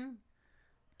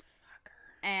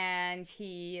 Fucker. And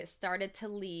he started to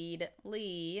lead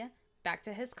Lee back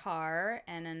to his car.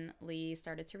 And then Lee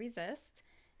started to resist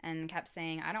and kept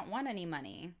saying, "I don't want any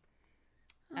money."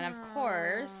 And of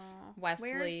course, Oh,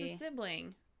 Wesley, where's the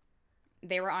sibling?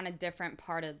 they were on a different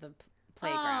part of the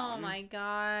playground. Oh my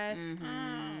gosh.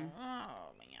 Mhm.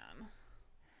 Oh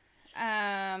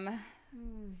man.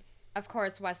 Of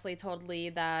course, Wesley told Lee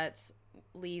that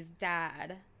Lee's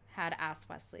dad had asked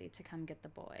Wesley to come get the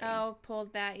boy. Oh,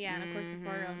 pulled that. Yeah, and of course the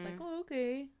 4-year-old's like, oh,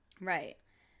 okay. Right.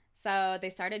 So they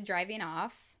started driving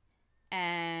off,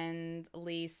 and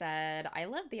Lee said, I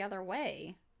live the other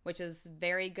way, which is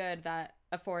very good that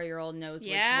a 4-year-old knows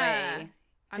which way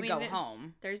to go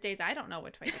home. There's days I don't know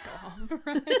which way to go home.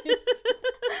 Right.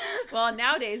 Well,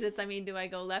 nowadays it's, do I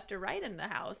go left or right in the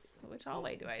house? Which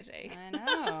way do I take? I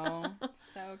know.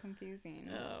 So confusing.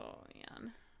 Oh,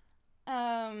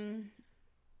 man.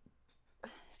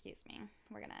 Excuse me.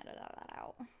 We're going to edit that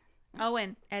out.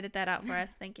 Owen, edit that out for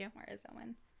us. Thank you. Where is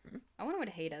Owen? Owen would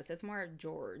hate us. It's more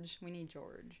George. We need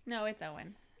George. No, it's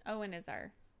Owen. Owen is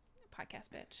our podcast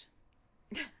bitch.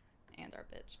 And our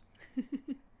bitch.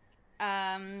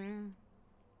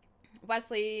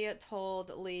 Wesley told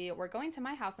Lee, we're going to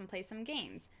my house and play some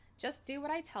games. Just do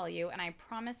what I tell you, and I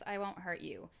promise I won't hurt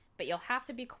you. But you'll have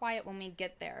to be quiet when we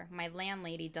get there. My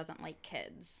landlady doesn't like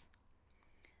kids.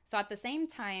 So at the same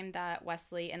time that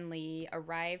Wesley and Lee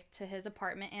arrived to his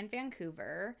apartment in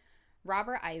Vancouver,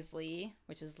 Robert Isley,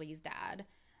 which is Lee's dad,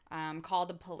 called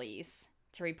the police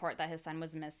to report that his son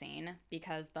was missing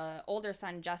because the older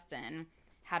son, Justin,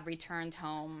 had returned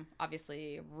home,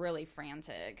 obviously really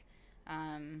frantic.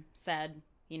 Said,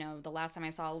 the last time I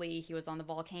saw Lee, he was on the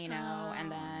volcano,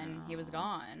 and then he was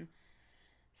gone.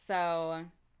 So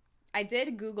I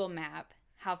did Google Map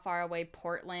how far away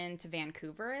Portland to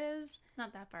Vancouver is.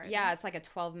 Not that far. Yeah, it's like a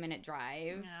 12-minute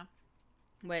drive. Yeah.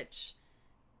 Which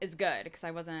is good because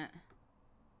I was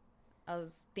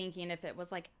thinking if it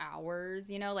was like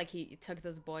hours, like he took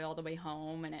this boy all the way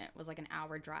home and it was like an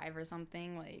hour drive or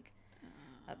something. Like,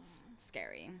 that's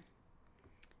scary.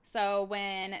 So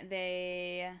when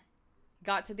they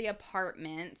got to the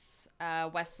apartment,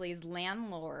 Wesley's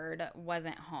landlord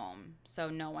wasn't home, so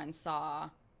no one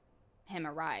saw him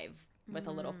arrive with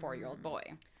a little 4-year-old boy.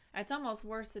 It's almost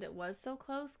worse that it was so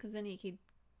close, because then he could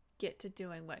get to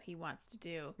doing what he wants to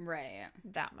do Right.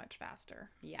 that much faster.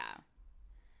 Yeah.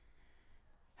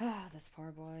 This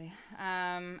poor boy.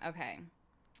 Okay.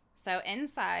 So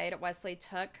inside, Wesley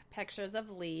took pictures of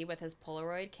Lee with his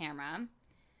Polaroid camera,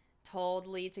 told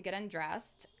Lee to get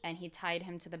undressed, and he tied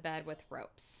him to the bed with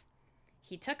ropes.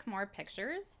 He took more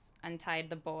pictures, untied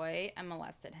the boy, and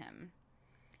molested him.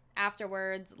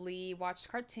 Afterwards, Lee watched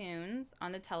cartoons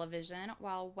on the television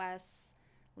while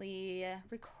Wesley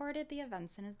recorded the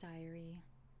events in his diary.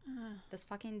 This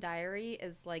fucking diary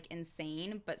is like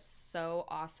insane, but so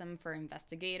awesome for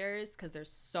investigators because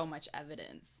there's so much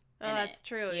evidence. Oh, that's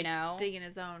true. You know, digging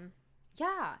his own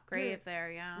grave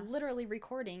there. Yeah, literally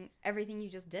recording everything you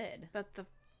just did. But the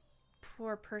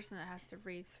poor person that has to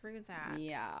read through that.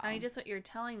 Yeah, just what you're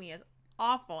telling me is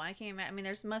awful. I can't imagine.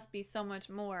 There must be so much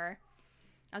more.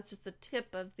 That's just the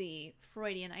tip of the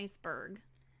Freudian iceberg.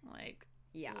 Like,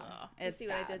 yeah, you see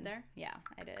what I did there? Yeah,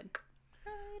 I did.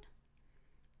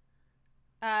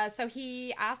 So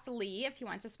he asked Lee if he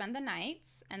wanted to spend the night,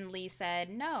 and Lee said,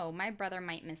 no, my brother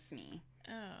might miss me.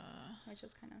 Which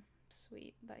is kind of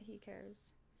sweet that he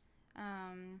cares.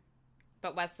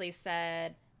 But Wesley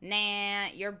said, nah,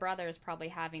 your brother's probably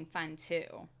having fun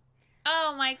too.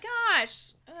 Oh my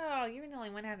gosh. Oh, you're the only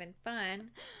one having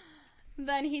fun.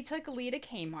 Then he took Lee to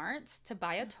Kmart to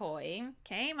buy a toy.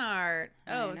 Kmart.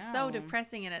 Oh, so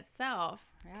depressing in itself.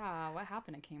 Yeah, what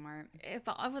happened to Kmart?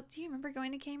 Do you remember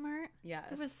going to Kmart?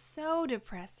 Yes. It was so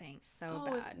depressing. So bad.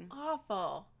 It was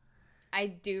awful. I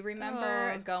do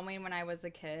remember going when I was a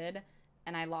kid,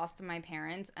 and I lost my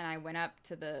parents, and I went up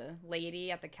to the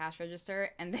lady at the cash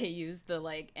register, and they used the,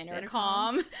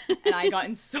 intercom. And I got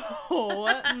in so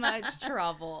much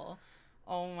trouble.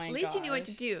 Oh my god. At least you knew what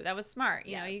to do. That was smart.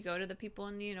 You know, you go to the people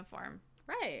in the uniform.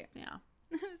 Right. Yeah.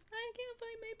 I can't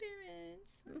find my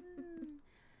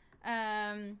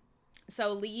parents.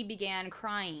 So Lee began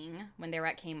crying when they were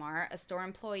at Kmart. A store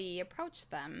employee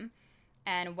approached them,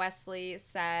 and Wesley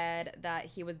said that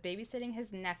he was babysitting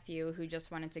his nephew who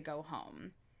just wanted to go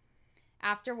home.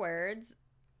 Afterwards,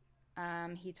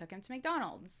 he took him to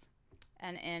McDonald's.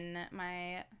 And in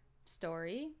my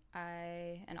story,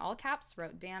 I, in all caps,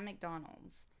 wrote damn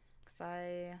McDonald's.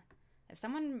 Because if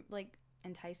someone,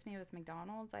 enticed me with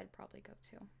McDonald's, I'd probably go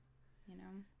too. You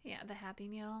know? Yeah, the Happy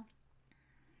Meal.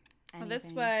 Anything. Well,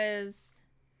 this was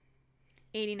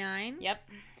 89. Yep.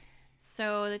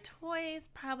 So the toys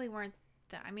probably weren't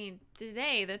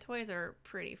today the toys are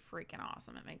pretty freaking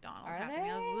awesome at McDonald's. Are Happy they?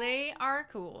 Meals. They are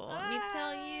cool. Let me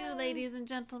tell you, ladies and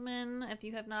gentlemen, if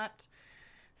you have not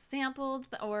sampled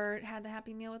or had a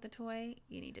Happy Meal with a toy,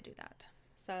 you need to do that.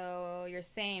 So you're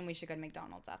saying we should go to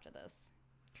McDonald's after this?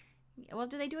 Yeah, well,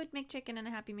 do they do a McChicken and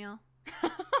a Happy Meal?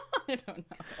 I don't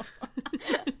know.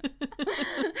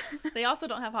 They also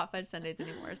don't have hot fudge sundaes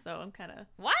anymore, so I'm kind of...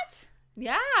 What?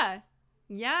 Yeah,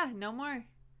 no more.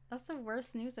 That's the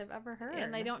worst news I've ever heard.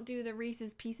 And they don't do the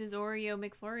Reese's Pieces Oreo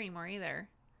McFlurry anymore either.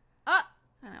 Oh,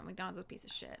 I know, McDonald's is a piece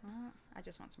of shit. I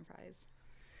just want some fries.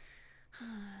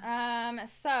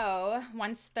 So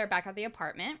once they're back at the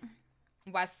apartment,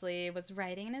 Wesley was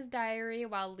writing in his diary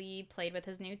while Lee played with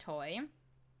his new toy.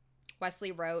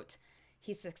 Wesley wrote,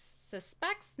 he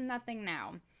suspects nothing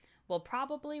now. We'll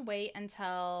probably wait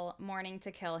until morning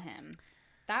to kill him.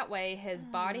 That way, his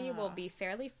body will be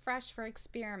fairly fresh for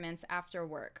experiments after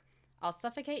work. I'll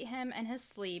suffocate him in his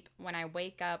sleep when I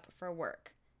wake up for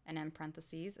work. And in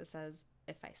parentheses, it says,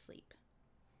 if I sleep.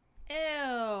 Ew.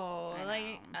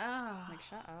 Like,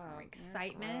 Shut up. More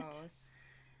excitement.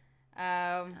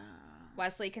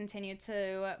 Wesley continued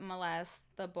to molest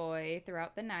the boy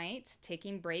throughout the night,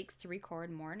 taking breaks to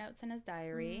record more notes in his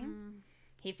diary.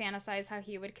 He fantasized how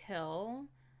he would kill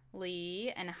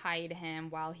Lee and hide him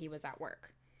while he was at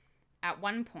work. At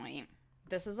one point,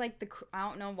 this is like I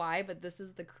don't know why, but this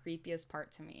is the creepiest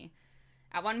part to me.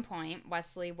 At one point,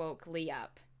 Wesley woke Lee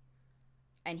up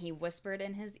and he whispered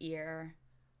in his ear,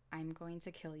 "I'm going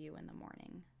to kill you in the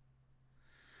morning."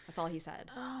 That's all he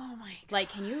said. Oh my god. Like,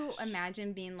 can you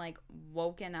imagine being like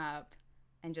woken up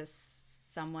and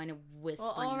just someone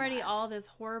whispering? Well, already that? all this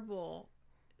horribleness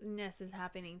is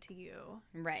happening to you.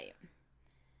 Right.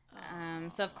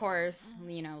 So of course,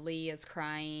 Lee is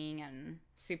crying and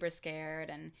super scared,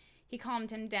 and he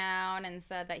calmed him down and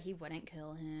said that he wouldn't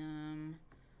kill him.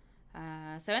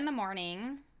 So in the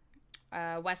morning,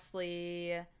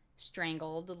 Wesley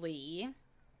strangled Lee,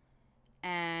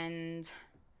 and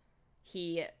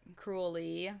he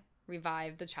cruelly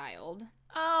revived the child.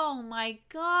 Oh my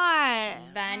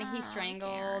god. Then he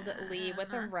strangled Lee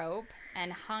with a rope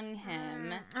and hung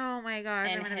him oh my gosh,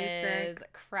 in I'm gonna be his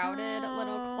sick. crowded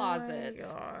little Oh closet my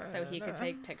God. so he could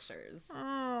take pictures.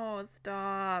 Oh,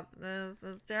 stop. This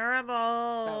is terrible.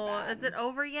 So bad. Is it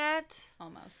over yet?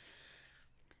 Almost.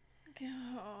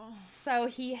 Oh. So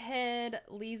he hid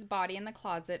Lee's body in the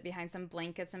closet behind some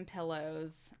blankets and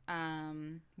pillows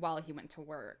while he went to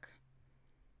work.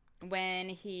 When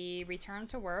he returned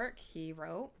to work, he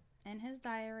wrote in his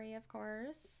diary, of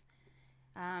course.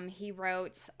 He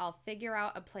wrote, "I'll figure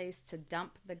out a place to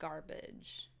dump the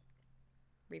garbage,"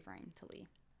 referring to Lee.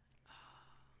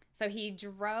 So he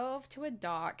drove to a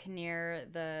dock near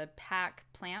the Pack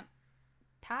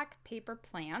Paper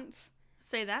Plant.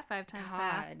 Say that 5 times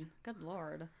fast. Good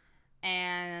Lord.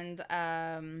 And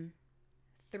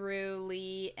threw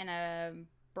Lee in a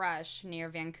brush near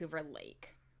Vancouver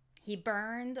Lake. He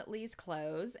burned Lee's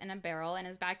clothes in a barrel in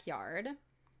his backyard,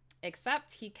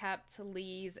 except he kept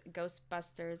Lee's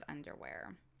Ghostbusters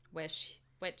underwear, which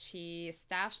he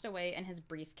stashed away in his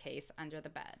briefcase under the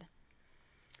bed.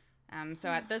 So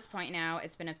at this point now,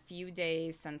 it's been a few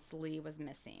days since Lee was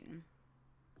missing.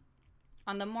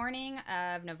 On the morning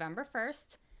of November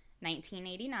 1st,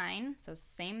 1989, so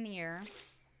same year,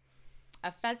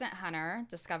 a pheasant hunter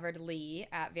discovered Lee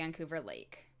at Vancouver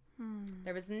Lake.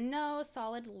 There was no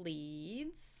solid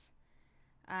leads.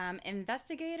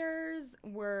 Investigators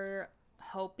were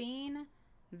hoping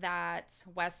that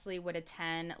Wesley would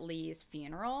attend Lee's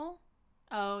funeral.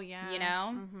 Oh, yeah.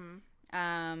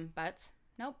 Mm-hmm. But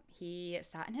nope. He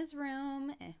sat in his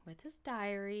room with his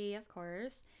diary, of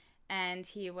course, and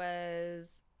he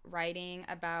was writing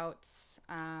about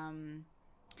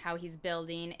how he's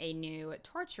building a new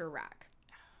torture rack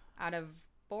out of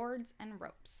boards and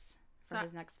ropes for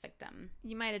his next victim.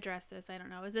 You might address this. I don't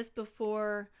know. Is this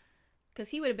before? Because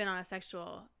he would have been on a sex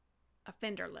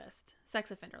offender list,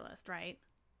 right?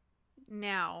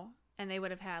 Now, and they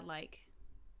would have had like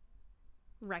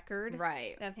record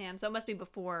of him. So it must be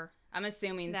before. I'm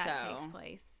assuming that so. takes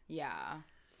place. Yeah,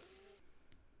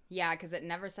 because it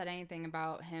never said anything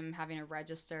about him having to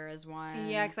register as one.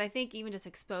 Yeah, because I think even just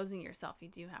exposing yourself, you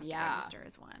do have to register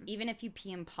as one. Even if you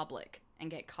pee in public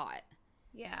and get caught.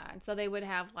 Yeah, and so they would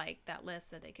have like that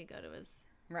list that they could go to as...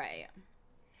 Right.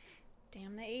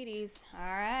 Damn the 80s. All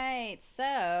right,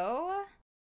 so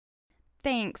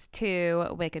thanks to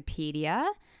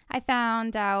Wikipedia, I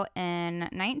found out in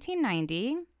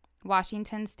 1990,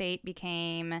 Washington State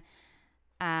became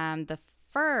the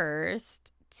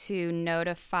first to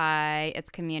notify its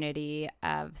community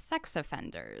of sex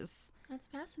offenders. That's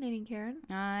fascinating, Karen.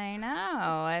 I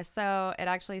know. So it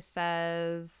actually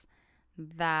says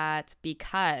that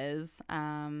because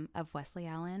of Wesley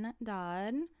Allen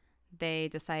Dodd, they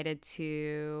decided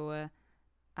to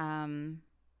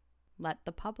let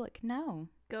the public know.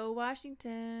 Go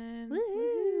Washington.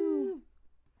 Woo!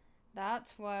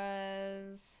 That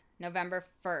was November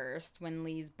 1st when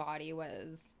Lee's body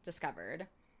was discovered.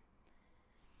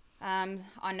 On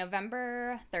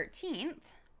November 13th,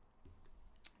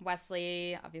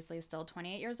 Wesley, obviously still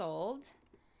 28 years old,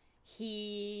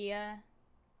 he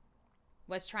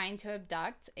was trying to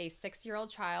abduct a 6-year-old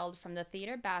child from the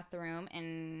theater bathroom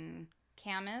in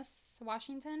Camas,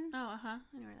 Washington. Oh, I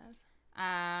know where that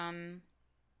is.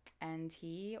 And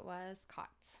he was caught.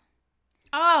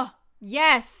 Oh,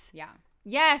 yes. Yeah.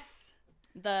 Yes.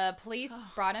 The police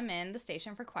brought him in the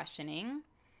station for questioning.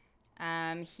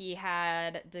 He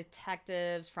had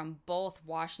detectives from both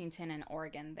Washington and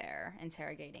Oregon there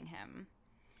interrogating him.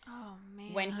 Oh,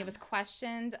 man. When he was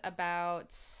questioned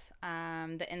about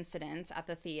the incident at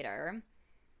the theater,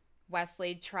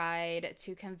 Wesley tried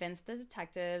to convince the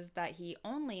detectives that he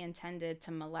only intended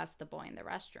to molest the boy in the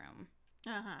restroom.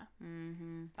 Uh-huh.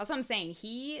 Mm-hmm. That's what I'm saying.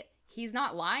 He's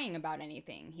not lying about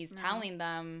anything. He's telling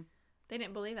them. They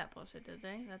didn't believe that bullshit, did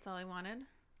they? That's all he wanted?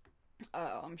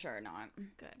 Oh, I'm sure not.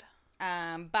 Good.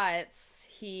 But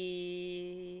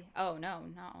he... Oh, no,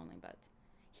 not only, but...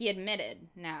 He admitted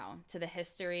now to the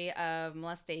history of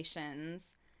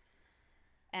molestations,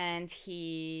 and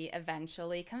he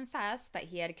eventually confessed that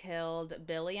he had killed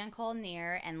Billy and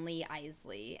Colnier and Lee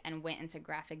Isley and went into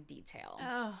graphic detail.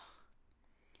 Oh.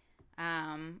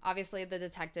 Obviously, the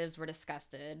detectives were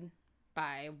disgusted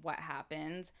by what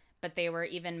happened, but they were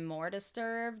even more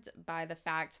disturbed by the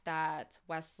fact that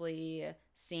Wesley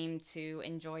seemed to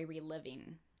enjoy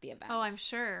reliving the events. Oh, I'm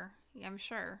sure. I'm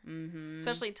sure. Mm-hmm.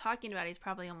 Especially talking about it, he's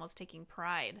probably almost taking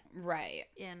pride. Right.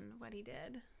 In what he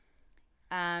did.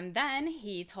 Then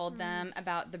he told them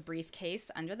about the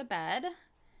briefcase under the bed,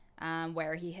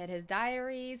 where he hid his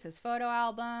diaries, his photo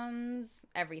albums,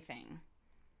 everything.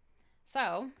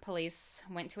 So, police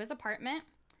went to his apartment.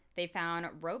 They found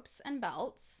ropes and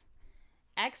belts,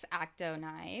 X-Acto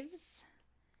knives,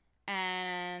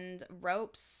 and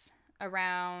ropes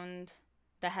around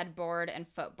the headboard and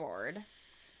footboard.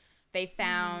 They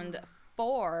found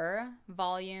 4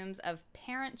 volumes of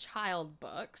parent-child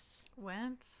books.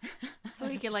 What? So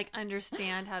he could,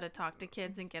 understand how to talk to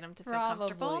kids and get them to feel Probably.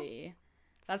 comfortable?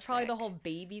 That's probably the whole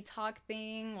baby talk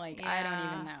thing. I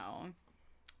don't even know.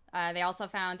 They also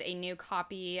found a new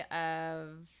copy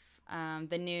of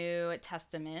the New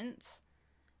Testament,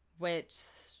 which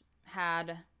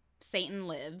had Satan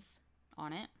Lives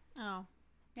on it. Oh.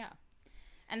 Yeah.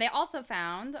 And they also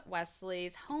found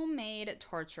Wesley's homemade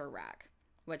torture rack,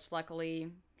 which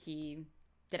luckily he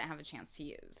didn't have a chance to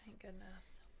use. Thank goodness.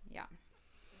 Yeah.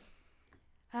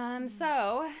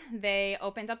 So they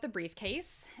opened up the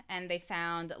briefcase and they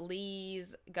found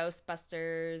Lee's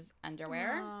Ghostbusters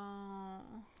underwear. Oh.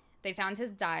 They found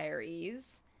his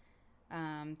diaries.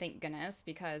 Thank goodness,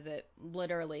 because it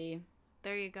literally...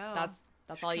 There you go. That's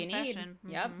all you need.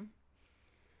 Mm-hmm. Yep.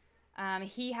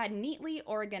 He had neatly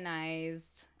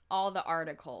organized all the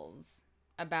articles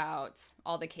about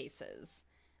all the cases.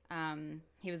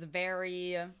 He was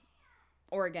very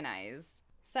organized.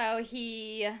 So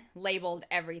he labeled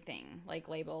everything,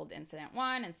 labeled Incident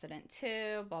 1, Incident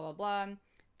 2, blah, blah, blah.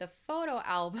 The photo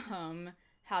album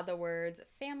had the words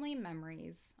family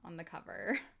memories on the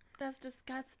cover. That's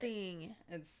disgusting.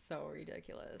 It's so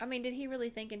ridiculous. I mean, did he really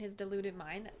think in his deluded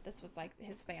mind that this was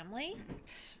his family?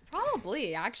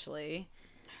 Probably, actually.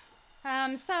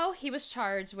 So he was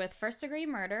charged with first-degree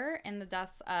murder in the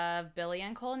deaths of Billy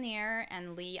and Colnier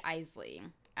and Lee Isley,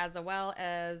 as well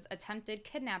as attempted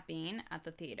kidnapping at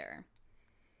the theater.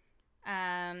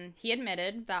 He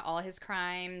admitted that all his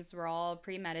crimes were all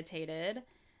premeditated.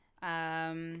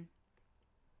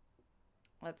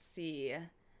 Let's see.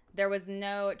 There was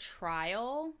no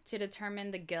trial to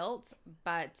determine the guilt,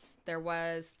 but there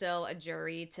was still a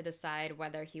jury to decide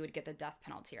whether he would get the death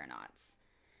penalty or not.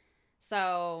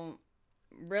 So,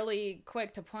 really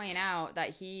quick to point out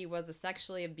that he was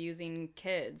sexually abusing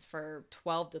kids for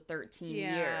 12 to 13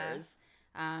 years.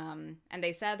 And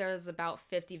they said there was about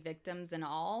 50 victims in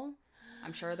all.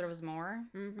 I'm sure there was more,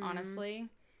 honestly.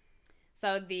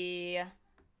 So, the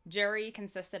jury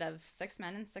consisted of 6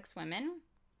 men and 6 women.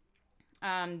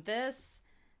 This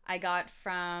I got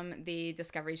from the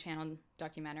Discovery Channel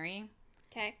documentary.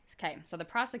 Okay, so the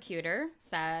prosecutor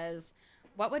says,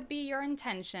 "What would be your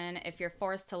intention if you're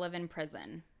forced to live in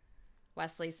prison?"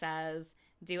 Wesley says,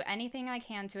 "Do anything I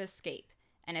can to escape,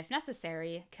 and if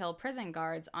necessary, kill prison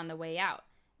guards on the way out.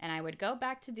 And I would go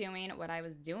back to doing what I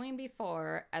was doing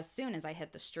before as soon as I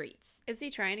hit the streets." Is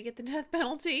he trying to get the death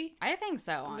penalty? I think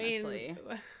so, honestly.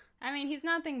 I mean, he's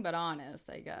nothing but honest,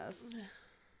 I guess.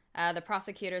 The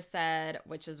prosecutor said,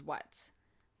 which is what?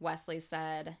 Wesley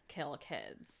said, kill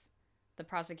kids. The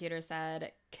prosecutor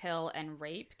said, kill and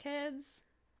rape kids.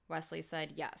 Wesley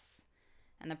said, yes.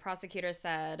 And the prosecutor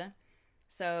said,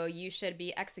 so you should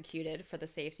be executed for the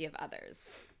safety of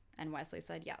others. And Wesley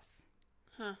said, yes.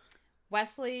 Huh.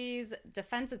 Wesley's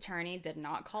defense attorney did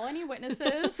not call any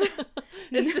witnesses.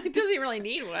 Does he really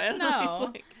need one?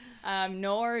 No.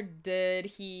 Nor did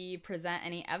he present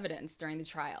any evidence during the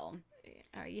trial.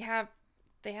 They have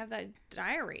that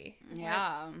diary.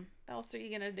 Yeah. What else are you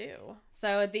going to do?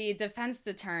 So the defense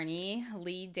attorney,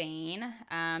 Lee Dane,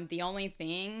 the only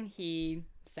thing he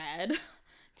said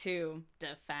to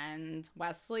defend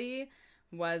Wesley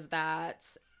was that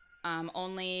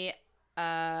only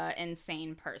an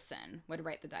insane person would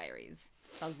write the diaries.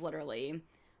 That was literally,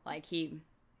 like, you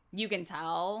can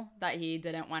tell that he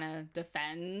didn't want to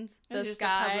defend this just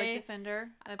guy. A public defender?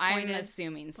 I'm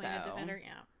assuming so. Defender,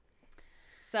 yeah.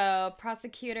 So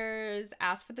prosecutors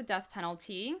asked for the death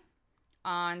penalty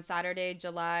on Saturday,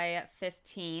 July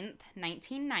 15th,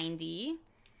 1990.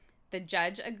 The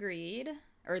jury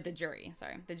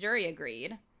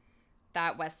agreed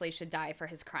that Wesley should die for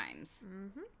his crimes.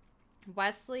 Mm-hmm.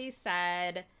 Wesley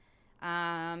said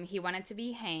he wanted to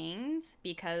be hanged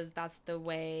because that's the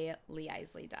way Lee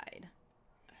Isley died.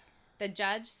 The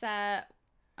judge set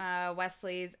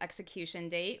Wesley's execution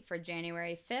date for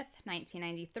January 5th,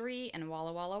 1993 in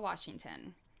Walla Walla,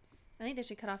 Washington. I think they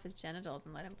should cut off his genitals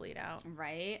and let him bleed out.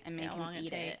 Right? And make him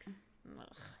eat it. Ugh.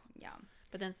 Yeah.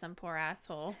 But then some poor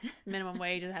asshole, minimum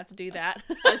wage, would have to do that.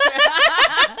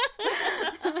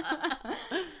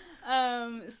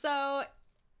 So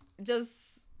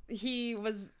just, he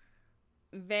was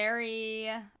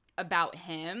very about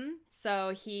him.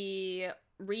 So he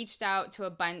reached out to a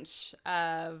bunch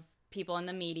of people in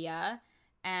the media,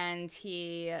 and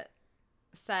he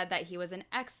said that he was an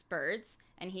expert,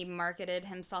 and he marketed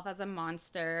himself as a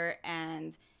monster,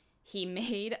 and he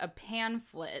made a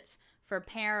pamphlet for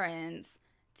parents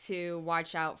to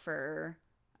watch out for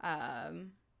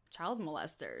child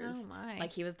molesters. Oh my.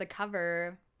 Like, he was the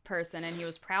cover person, and he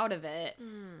was proud of it.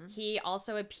 He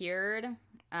also appeared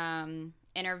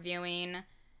interviewing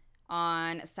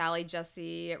on Sally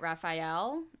Jesse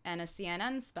Raphael and a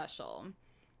CNN special.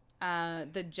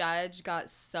 The judge got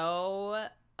so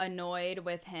annoyed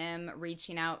with him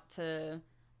reaching out to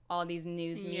all these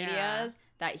news medias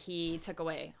that he took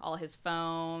away all his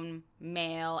phone,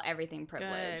 mail, everything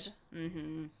privileged.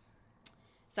 Mm-hmm.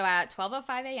 So at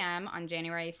 12:05 a.m. on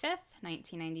January 5th,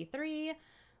 1993,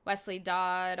 Wesley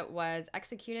Dodd was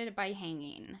executed by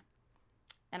hanging.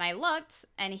 And I looked,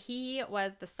 and he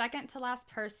was the second to last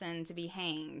person to be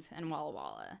hanged in Walla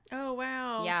Walla. Oh,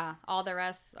 wow. Yeah, all the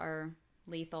rest are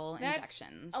lethal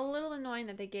injections. A little annoying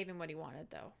that they gave him what he wanted,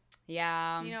 though.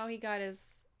 Yeah. You know, he got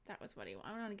his... That was what he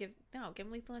wanted. I want to give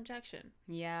him lethal injection.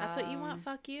 Yeah. That's what you want.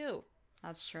 Fuck you.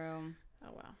 That's true. Oh,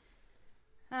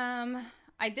 wow.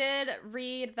 I did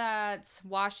read that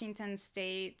Washington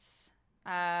State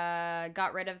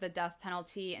got rid of the death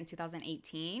penalty in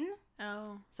 2018.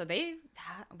 Oh. So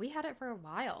we had it for a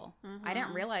while. Mm-hmm. I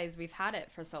didn't realize we've had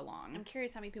it for so long. I'm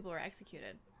curious how many people were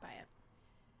executed by it.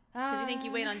 Because you think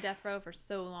you wait on death row for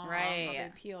so long. Right. All the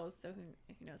appeals, so who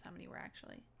knows how many were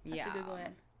actually. Yeah. Have to Google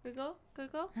it. Google.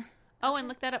 Oh, and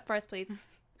look that up for us, please.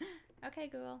 Okay,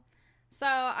 Google. So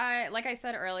like I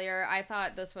said earlier, I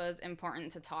thought this was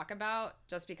important to talk about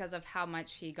just because of how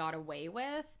much he got away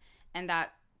with, and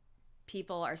that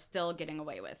people are still getting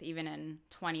away with, even in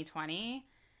 2020.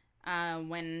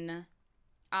 When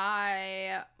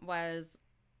I was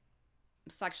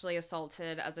sexually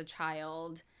assaulted as a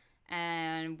child,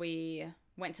 and we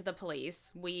went to the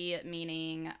police, we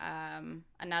meaning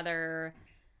another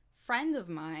friend of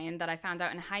mine that I found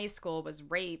out in high school was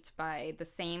raped by the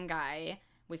same guy.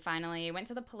 We finally went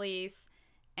to the police,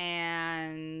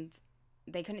 and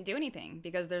they couldn't do anything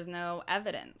because there's no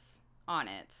evidence on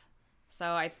it. So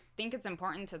I think it's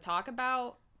important to talk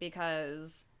about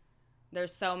because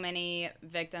there's so many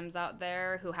victims out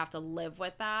there who have to live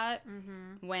with that.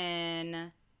 Mm-hmm.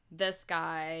 When this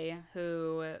guy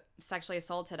who sexually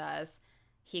assaulted us,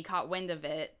 he caught wind of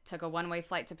it, took a one-way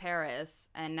flight to Paris,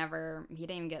 and he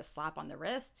didn't even get a slap on the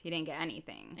wrist. He didn't get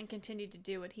anything. And continued to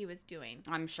do what he was doing.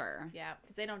 I'm sure. Yeah,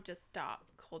 because they don't just stop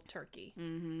cold turkey.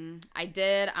 Mm-hmm. I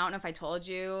don't know if I told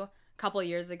you, a couple of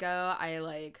years ago,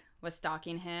 I was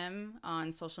stalking him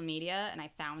on social media, and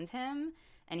I found him,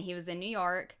 and he was in New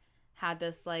York, had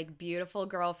this beautiful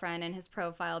girlfriend in his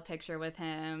profile picture with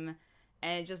him,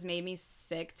 and it just made me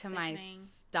sick to my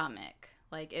stomach.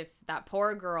 If that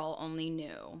poor girl only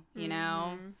knew, you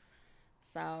know?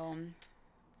 So,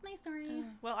 it's my story.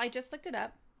 Well, I just looked it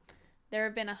up. There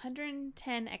have been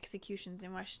 110 executions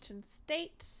in Washington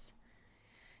State.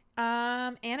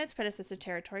 And its predecessor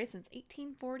territory since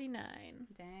 1849.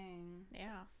 Dang.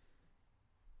 Yeah.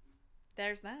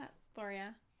 There's that for you.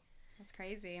 That's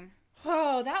crazy.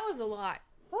 Oh, that was a lot,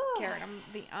 Karen.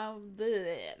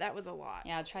 That was a lot.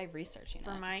 Yeah, try researching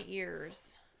for it. my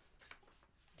ears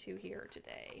to hear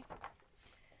today.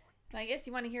 I guess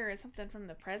you want to hear something from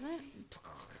the present?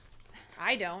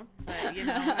 I don't, but you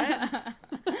know what?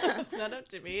 It's not up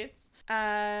to me.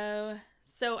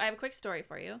 So I have a quick story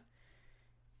for you.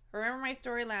 Remember my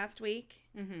story last week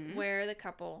where the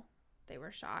couple, they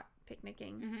were shot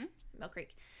picnicking Mill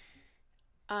Creek.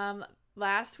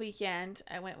 Last weekend,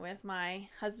 I went with my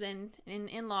husband and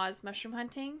in-laws mushroom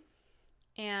hunting,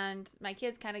 and my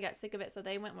kids kind of got sick of it, so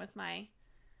they went with my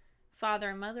father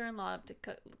and mother-in-law to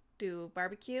do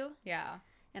barbecue. Yeah.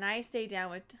 And I stayed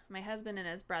down with my husband and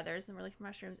his brothers, and we're looking for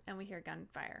mushrooms, and we hear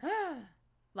gunfire.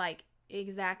 Like,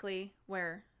 exactly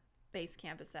where base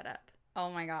camp is set up.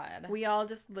 Oh, my God. We all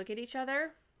just look at each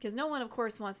other, because no one, of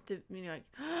course, wants to, you know, like,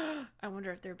 I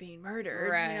wonder if they're being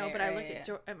murdered. Right, you know, but I look right.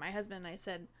 at my husband, and I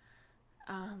said,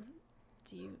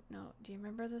 do you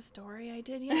remember the story I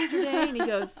did yesterday? And he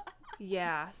goes,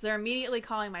 yeah. So they're immediately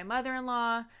calling my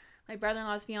mother-in-law, my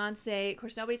brother-in-law's fiance. Of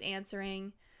course, nobody's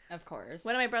answering. Of course.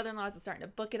 One of my brother-in-laws is starting to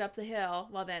book it up the hill.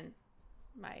 Well, then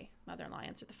my mother-in-law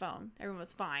answered the phone. Everyone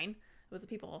was fine. It was the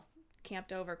people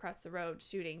camped over across the road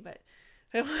shooting, but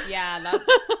yeah, that's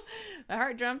my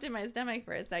heart jumped in my stomach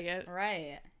for a second.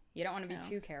 right. You don't want to be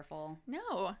too careful.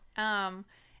 No. And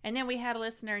then we had a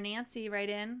listener, Nancy, write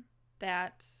in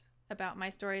that about my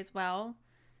story as well.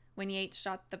 When Yates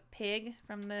shot the pig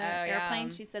from the airplane,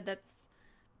 she said that's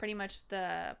pretty much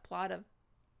the plot of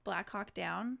Black Hawk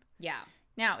Down. Yeah.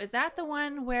 Now, is that the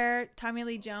one where Tommy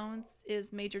Lee Jones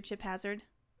is Major Chip Hazard?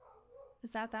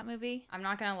 Is that movie? I'm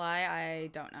not going to lie. I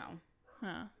don't know.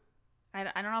 Huh. I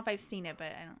don't know if I've seen it, but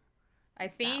I don't. I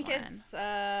think it's,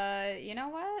 you know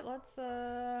what? Let's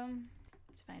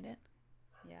find it.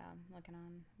 Yeah, I'm looking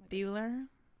on. Bueller?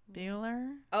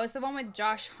 Oh, it's the one with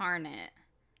Josh Hartnett.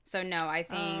 So, no, I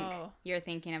think you're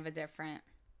thinking of a different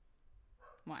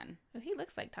one. Well, he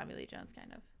looks like Tommy Lee Jones,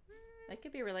 kind of. They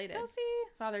could be related. Does he?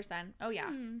 Father, son. Oh, yeah.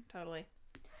 Totally.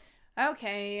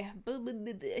 Okay.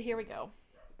 Here we go.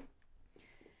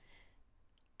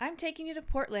 I'm taking you to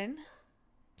Portland,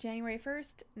 January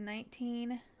 1st,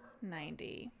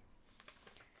 1990.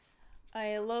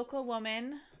 A local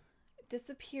woman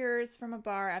disappears from a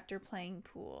bar after playing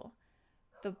pool.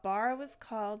 The bar was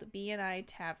called B&I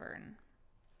Tavern.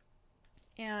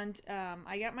 And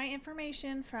I got my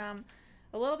information from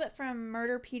a little bit from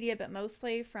Murderpedia, but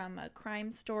mostly from a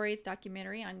Crime Stories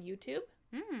documentary on YouTube.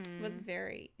 It was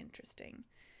very interesting.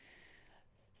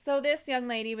 So this young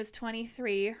lady was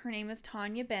 23. Her name was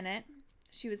Tanya Bennett.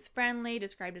 She was friendly,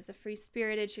 described as a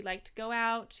free-spirited. She liked to go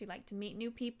out. She liked to meet new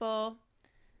people.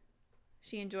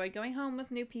 She enjoyed going home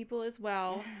with new people as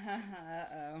well.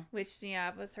 Uh-oh. Which,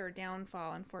 yeah, was her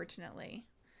downfall, unfortunately.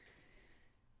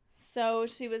 So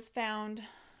she was found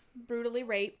brutally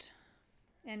raped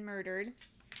and murdered.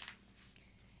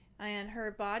 And her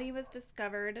body was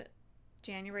discovered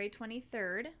January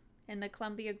 23rd in the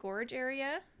Columbia Gorge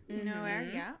area. You know where?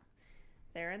 Yeah.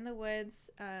 There in the woods.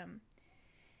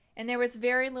 And there was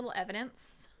very little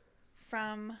evidence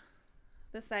from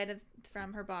the site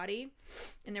from her body.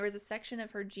 And there was a section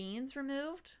of her jeans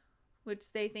removed,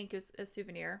 which they think is a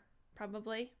souvenir,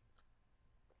 probably.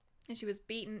 And she was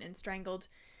beaten and strangled.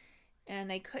 And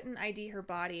they couldn't ID her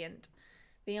body. And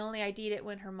they only ID'd it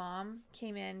when her mom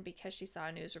came in because she saw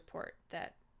a news report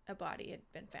that a body had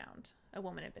been found. A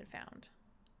woman had been found.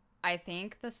 I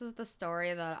think this is the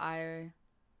story that I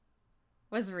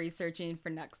was researching for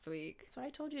next week. So I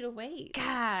told you to wait.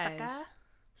 Gosh. Sucker.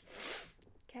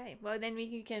 Okay. Well, then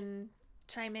you can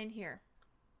chime in here.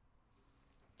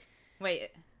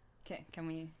 Wait. Okay. Can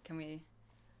we?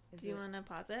 Do you want to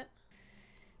pause it?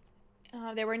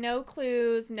 There were no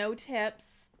clues, no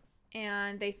tips,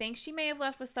 and they think she may have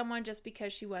left with someone just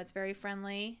because she was very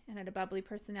friendly and had a bubbly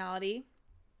personality.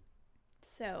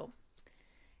 So,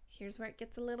 here's where it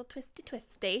gets a little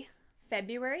twisty.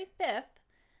 February 5th,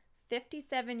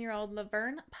 57-year-old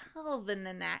Laverne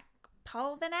Palvinac.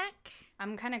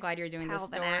 I'm kind of glad you're doing this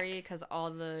story because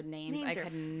all the names I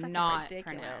could not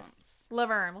pronounce.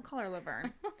 Laverne. We'll call her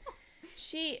Laverne.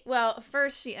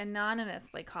 First she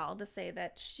anonymously called to say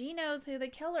that she knows who the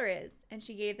killer is, and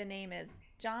she gave the name as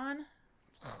John.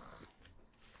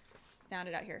 Sound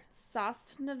it out here.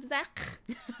 Sosnovec.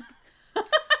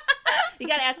 You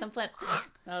gotta add some flint.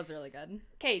 That was really good.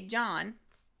 Okay, John.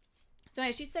 So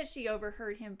anyway, she said she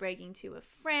overheard him bragging to a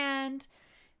friend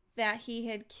that he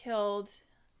had killed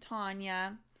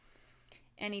Tanya,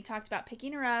 and he talked about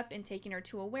picking her up and taking her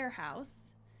to a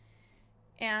warehouse.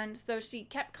 And so she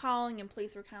kept calling, and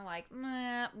police were kind of like,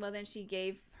 meh. Well, then she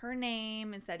gave her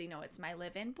name and said, it's my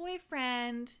live-in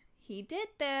boyfriend. He did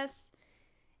this.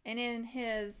 And in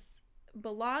his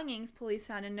belongings, police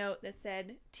found a note that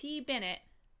said, T. Bennett,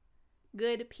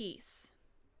 good piece.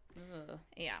 Ugh.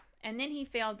 Yeah. And then he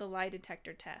failed the lie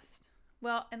detector test.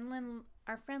 Well, and then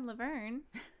our friend Laverne,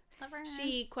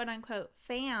 she, quote unquote,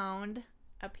 found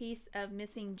a piece of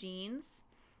missing jeans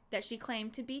that she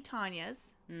claimed to be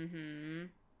Tanya's. Mm-hmm.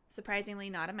 Surprisingly,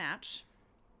 not a match.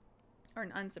 Or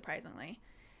unsurprisingly.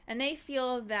 And they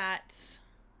feel that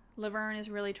Laverne is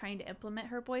really trying to implement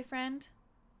her boyfriend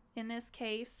in this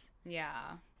case.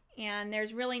 Yeah. And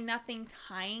there's really nothing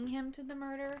tying him to the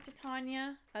murder to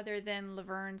Tanya other than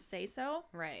Laverne's say-so.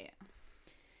 Right.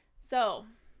 So,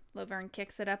 Laverne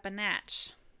kicks it up a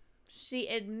notch. She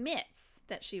admits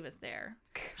that she was there.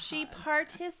 God. She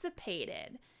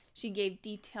participated. She gave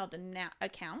detailed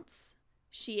accounts.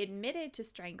 She admitted to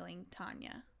strangling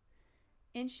Tanya.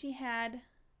 And she had...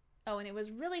 Oh, and it was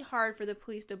really hard for the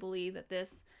police to believe that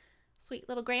this sweet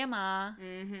little grandma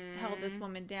held this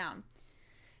woman down.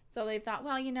 So they thought,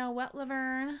 well, you know what,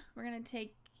 Laverne? We're going to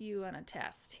take you on a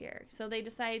test here. So they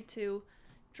decided to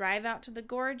drive out to the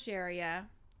gorge area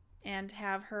and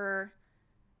have her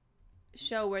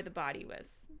show where the body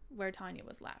was, where Tanya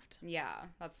was left. Yeah,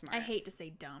 that's smart. I hate to say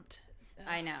dumped. So.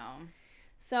 I know.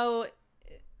 So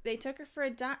they took her for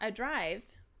a drive,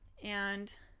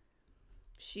 and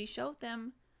she showed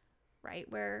them right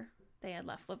where they had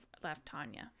left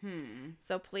Tanya.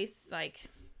 So police like,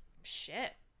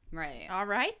 shit. Right. All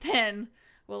right, then.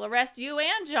 We'll arrest you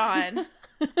and John.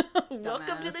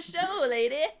 Welcome to the show,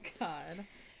 lady. God.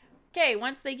 Okay,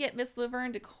 once they get Miss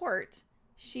Laverne to court,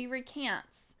 she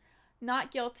recants.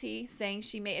 Not guilty, saying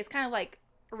she made... It's kind of like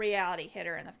reality hit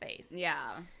her in the face.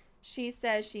 Yeah. She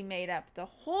says she made up the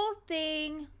whole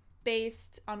thing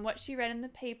based on what she read in the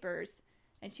papers,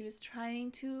 and she was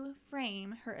trying to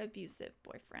frame her abusive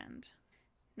boyfriend.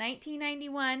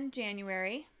 1991,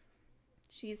 January...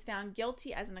 She's found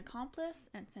guilty as an accomplice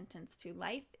and sentenced to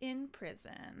life in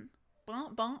prison.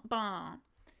 Bon, bon, bon.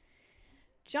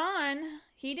 John,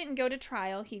 he didn't go to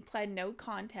trial. He pled no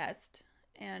contest,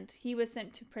 and he was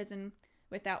sent to prison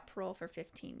without parole for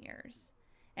 15 years.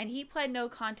 And he pled no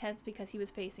contest because he was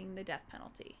facing the death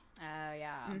penalty. Oh,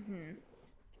 yeah.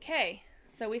 Okay,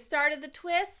 so we started the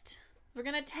twist. We're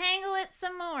going to tangle it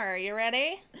some more. You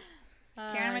ready?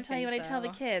 Karen, I'm going to tell you what I tell the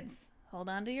kids. Hold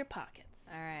on to your pockets.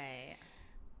 All right.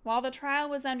 While the trial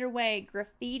was underway,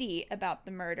 graffiti about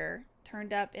the murder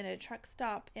turned up in a truck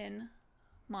stop in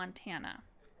Montana.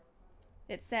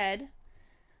 It said,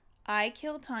 I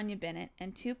killed Tanya Bennett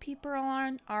and 2 people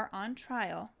are on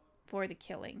trial for the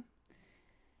killing.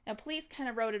 And police kind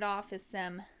of wrote it off as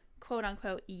some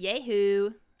quote-unquote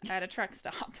yahoo at a truck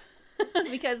stop.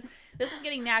 Because this was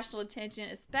getting national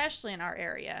attention, especially in our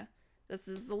area. This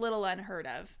is a little unheard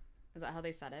of. Is that how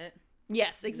they said it?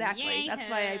 Yes, exactly. Yay-ho. That's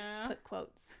why I put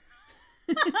quotes.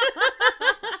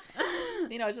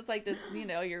 It's just like this,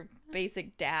 your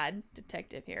basic dad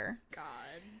detective here. God.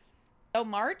 So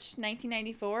March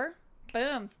 1994,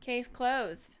 boom, case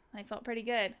closed. I felt pretty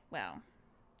good. Well,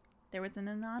 there was an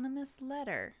anonymous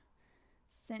letter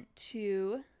sent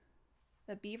to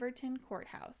the Beaverton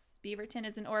courthouse. Beaverton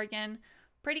is in Oregon,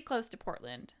 pretty close to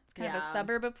Portland. It's kind of a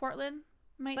suburb of Portland,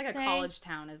 It's like a college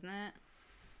town, isn't it?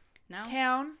 No? It's a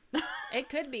town. It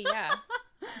could be, yeah.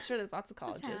 I'm sure there's lots of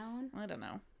colleges. I don't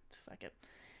know. Fuck it.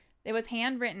 It was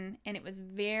handwritten, and it was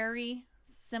very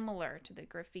similar to the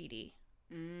graffiti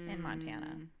in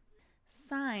Montana.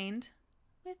 Signed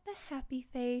with a happy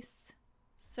face.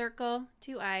 Circle,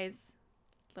 2 eyes,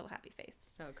 little happy face.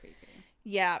 So creepy.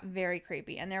 Yeah, very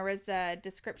creepy. And there was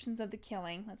descriptions of the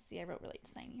killing. Let's see, I wrote relate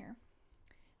to sign here.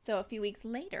 So a few weeks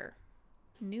later,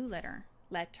 new letter.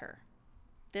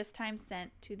 This time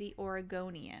sent to the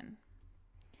Oregonian.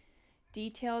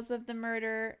 Details of the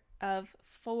murder of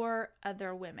 4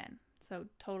 other women. So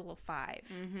total of 5,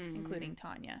 including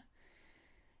Tanya.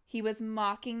 He was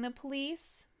mocking the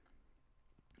police,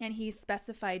 and he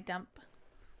specified dump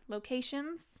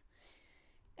locations.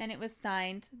 And it was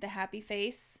signed the Happy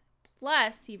Face.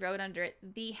 Plus, he wrote under it,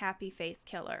 the Happy Face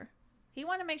Killer. He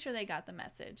wanted to make sure they got the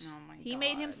message. Oh my God. He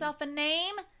made himself a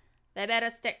name. They better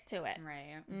stick to it.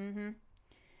 Right.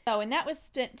 Oh, and that was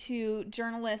sent to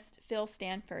journalist Phil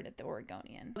Stanford at the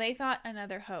Oregonian. They thought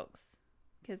another hoax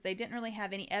because they didn't really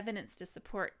have any evidence to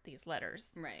support these letters.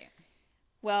 Right.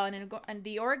 Well, and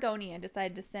the Oregonian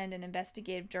decided to send an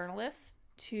investigative journalist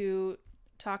to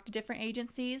talk to different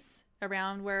agencies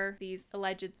around where these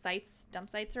alleged dump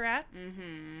sites are at.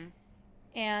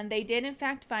 And they did, in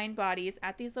fact, find bodies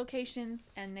at these locations,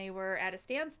 and they were at a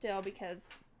standstill because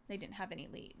they didn't have any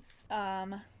leads.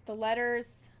 The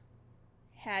letters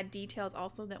had details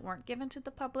also that weren't given to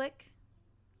the public,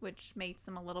 which makes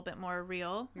them a little bit more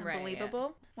real and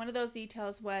believable. One of those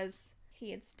details was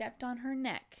he had stepped on her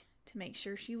neck to make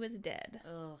sure she was dead.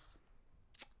 Ugh.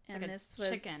 And like this was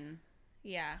chicken.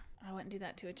 Yeah, I wouldn't do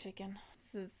that to a chicken.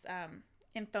 This is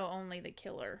info only the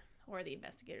killer or the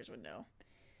investigators would know.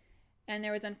 And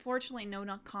there was unfortunately no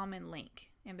common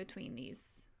link in between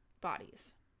these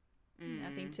bodies.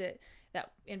 Nothing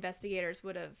that investigators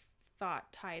would have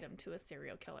thought tied him to a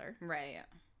serial killer. Right.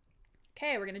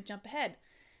 Okay, we're going to jump ahead.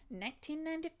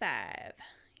 1995.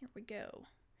 Here we go.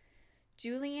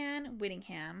 Julianne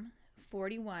Whittingham,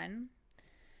 41.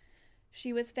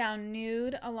 She was found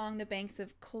nude along the banks of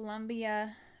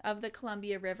the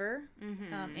Columbia River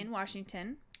in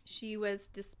Washington. She was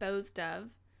disposed of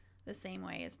the same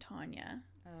way as Tanya.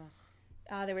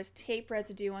 There was tape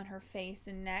residue on her face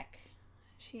and neck.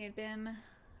 She had been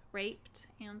raped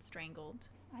and strangled.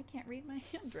 I can't read my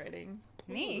handwriting.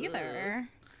 Me either.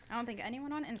 I don't think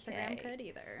anyone on Instagram could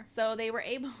either. So they were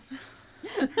able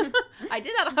to... I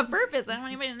did that on purpose. I don't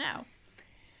want anybody to know.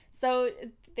 So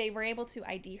they were able to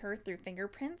ID her through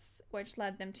fingerprints, which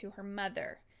led them to her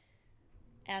mother.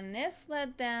 And this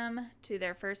led them to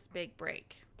their first big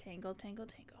break. Tangle, tangle,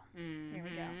 tangle. There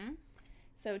we go.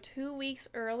 So 2 weeks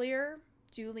earlier,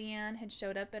 Julianne had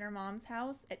showed up at her mom's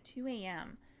house at 2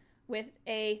 a.m. with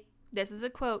this is a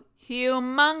quote,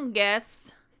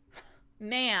 humongous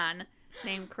man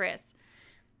named Chris.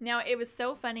 Now, it was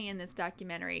so funny in this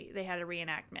documentary. They had a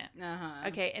reenactment.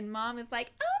 Okay, and mom is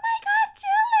like, oh my God,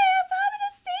 Julius, I'm going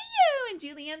to see you.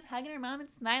 And Julianne's hugging her mom and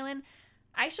smiling.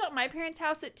 I show up at my parents'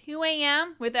 house at 2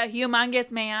 a.m. with a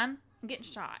humongous man. I'm getting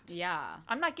shot. Yeah.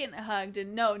 I'm not getting hugged,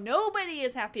 and no, nobody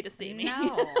is happy to see me.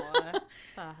 No.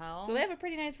 The hell? So they have a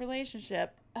pretty nice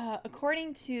relationship.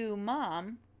 According to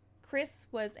mom, Chris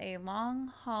was a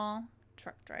long-haul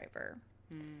truck driver.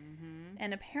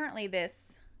 And apparently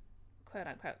this,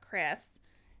 quote-unquote, Chris,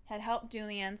 had helped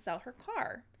Julianne sell her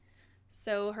car.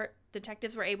 So her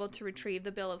detectives were able to retrieve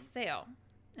the bill of sale,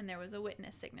 and there was a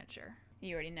witness signature.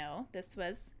 You already know, this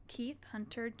was Keith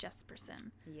Hunter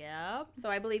Jesperson. Yep. So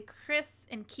I believe Chris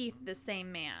and Keith the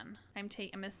same man.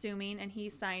 I'm assuming, and he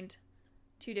signed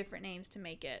 2 different names to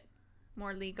make it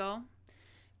more legal,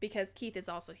 because Keith is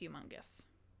also humongous.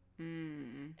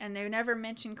 And they never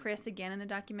mentioned Chris again in the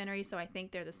documentary, so I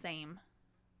think they're the same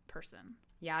person.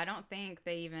 Yeah, I don't think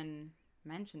they even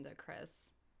mentioned a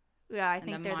Chris. Yeah, I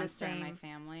think they're the monster same. in my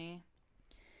family.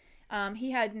 He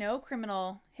had no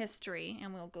criminal history,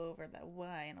 and we'll go over the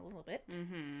why in a little bit.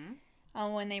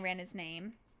 When they ran his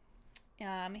name.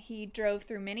 He drove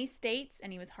through many states,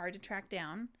 and he was hard to track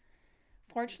down.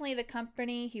 Fortunately, the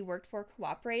company he worked for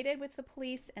cooperated with the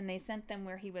police, and they sent them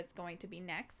where he was going to be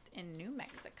next, in New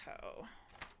Mexico.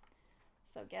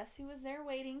 So guess who was there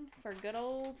waiting for good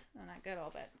old, well, not good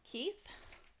old, but Keith,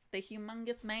 the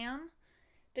humongous man?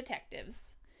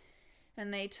 Detectives.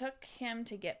 And they took him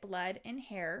to get blood and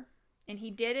hair, and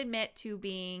he did admit to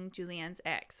being Julianne's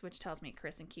ex, which tells me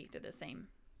Chris and Keith are the same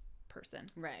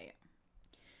person. Right.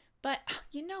 But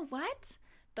you know what?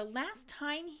 The last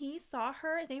time he saw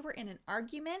her, they were in an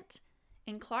argument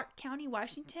in Clark County,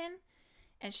 Washington,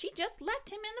 and she just left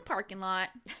him in the parking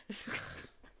lot.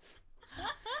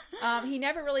 He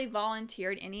never really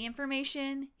volunteered any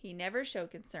information. He never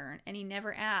showed concern, and he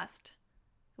never asked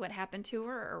what happened to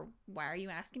her or why are you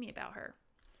asking me about her.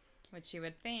 Which you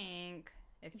would think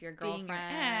if your girlfriend, being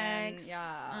your ex,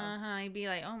 yeah, he'd be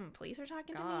like, "Oh, police are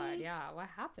talking to me." Yeah, what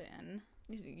happened?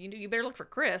 You better look for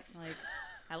Chris. Like,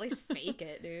 at least fake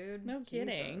it, dude. No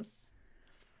kidding. Jesus.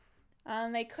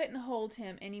 They couldn't hold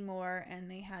him anymore, and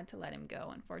they had to let him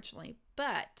go, unfortunately.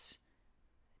 But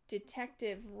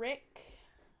Detective Rick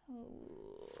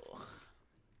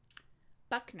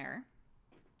Buckner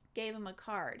gave him a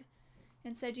card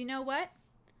and said, you know what?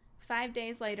 5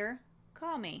 days later,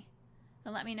 call me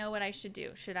and let me know what I should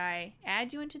do. Should I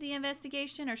add you into the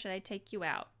investigation or should I take you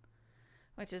out?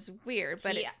 Which is weird,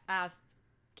 but he asked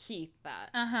Keith that.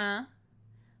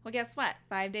 Well, guess what?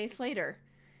 5 days later,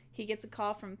 he gets a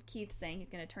call from Keith saying he's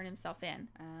going to turn himself in.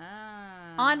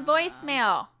 On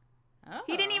voicemail. Oh.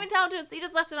 He didn't even tell him to. He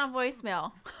just left it on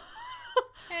voicemail.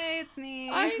 Hey, it's me.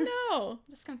 I know.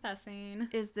 Just confessing.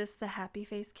 Is this the happy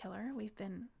face killer we've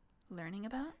been learning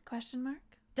about? Question mark.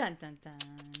 Dun, dun, dun.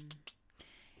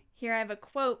 Here I have a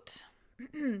quote.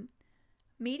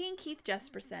 Meeting Keith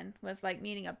Jesperson was like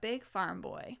meeting a big farm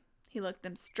boy. He looked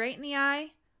them straight in the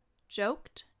eye,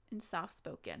 joked, and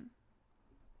soft-spoken.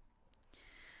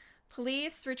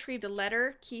 Police retrieved a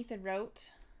letter Keith had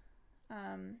wrote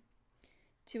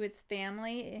to his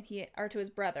family, to his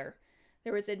brother,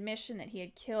 There was admission that he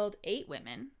had killed 8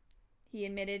 women. He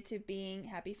admitted to being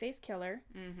Happy Face Killer.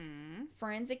 Mm-hmm.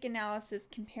 Forensic analysis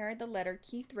compared the letter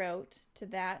Keith wrote to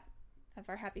that of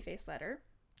our Happy Face letter.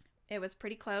 It was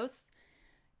pretty close.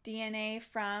 DNA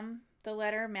from the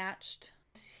letter matched.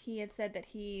 He had said that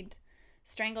he'd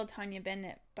strangled Tanya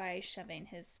Bennett by shoving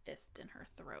his fist in her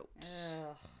throat.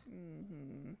 Ugh.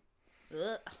 Mm-hmm.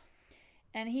 Ugh.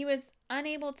 And he was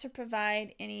unable to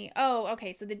provide any... Oh,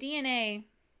 okay, so the DNA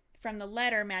from the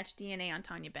letter matched DNA on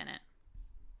Tanya Bennett.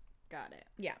 Got it.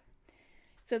 Yeah.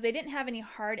 So they didn't have any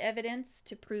hard evidence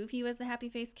to prove he was the Happy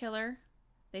Face Killer.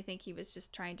 They think he was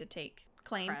just trying to take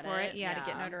claim for it. Credit, Yeah, to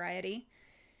get yeah. notoriety.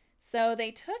 So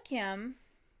they took him,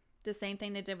 the same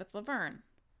thing they did with Laverne.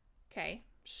 Okay,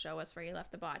 show us where you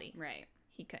left the body. Right.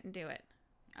 He couldn't do it.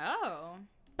 Oh.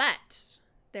 But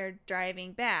they're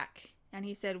driving back, and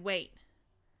he said, wait,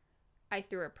 I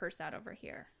threw her purse out over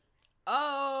here.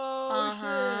 Oh,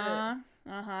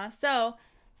 shit. Uh-huh. So,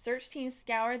 search teams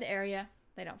scour the area.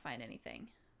 They don't find anything.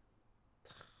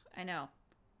 I know.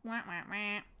 Wah, wah,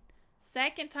 wah.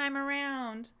 Second time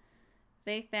around,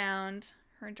 they found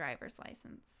her driver's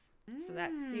license. So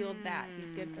that sealed that.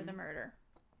 He's good for the murder.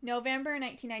 November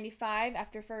 1995,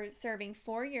 after serving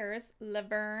 4 years,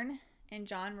 Laverne and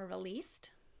John were released.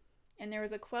 And there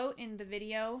was a quote in the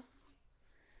video.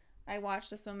 I watched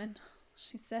this woman.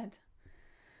 She said,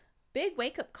 "Big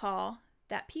wake-up call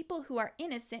that people who are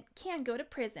innocent can go to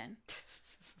prison."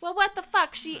 Well, what the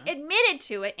fuck? She admitted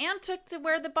to it and took to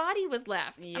where the body was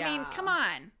left. I mean, come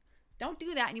on. Don't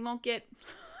do that and you won't get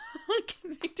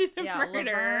convicted of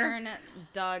murder. Laverne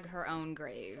dug her own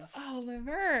grave. Oh,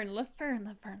 Laverne.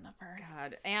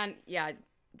 God. And yeah,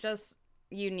 just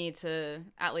you need to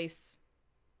at least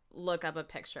look up a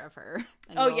picture of her.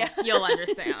 And you'll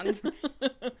understand.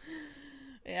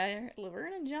 Yeah,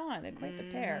 Laverne and John, they're quite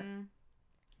the pair.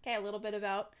 Okay, a little bit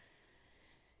about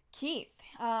Keith.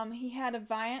 He had a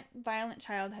violent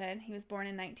childhood. He was born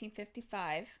in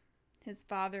 1955. His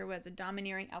father was a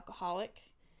domineering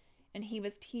alcoholic, and he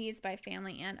was teased by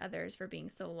family and others for being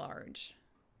so large.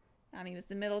 He was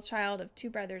the middle child of 2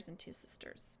 brothers and 2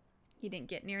 sisters. He didn't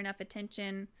get near enough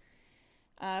attention.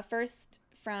 First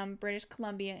from British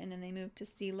Columbia, and then they moved to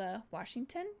Selah,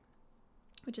 Washington,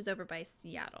 which is over by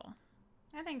Seattle.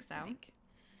 I think so.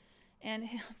 And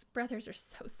his brothers are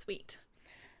so sweet.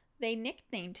 They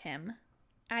nicknamed him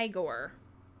Igor,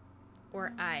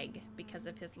 or Ig, because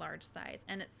of his large size,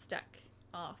 and it stuck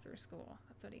all through school.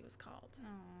 That's what he was called.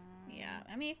 Aww. Yeah,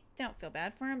 I mean, don't feel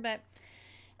bad for him, but...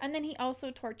 And then he also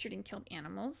tortured and killed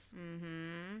animals.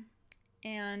 Mm-hmm.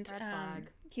 And Red flag.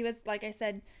 he was, like I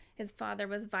said, his father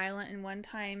was violent, and one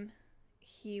time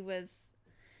he was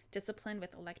disciplined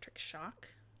with electric shock.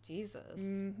 Jesus.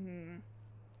 Mm-hmm.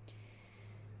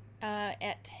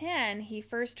 At 10, he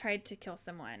first tried to kill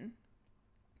someone,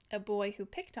 a boy who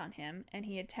picked on him, and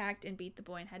he attacked and beat the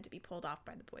boy and had to be pulled off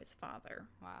by the boy's father.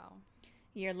 Wow.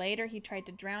 A year later, he tried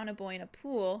to drown a boy in a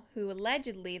pool, who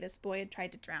allegedly this boy had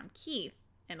tried to drown Keith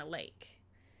in a lake.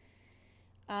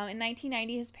 In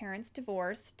 1990, his parents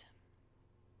divorced.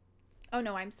 Oh,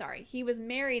 no, I'm sorry. He was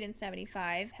married in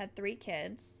 75, had 3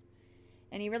 kids,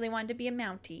 and he really wanted to be a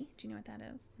Mountie. Do you know what that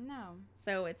is? No.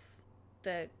 So it's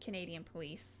the Canadian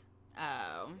police.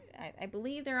 Oh. I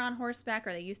believe they're on horseback,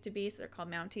 or they used to be, so they're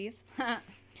called Mounties. I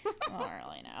don't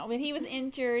really know. But he was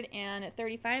injured, and at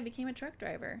 35 became a truck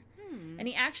driver. And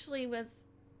he actually was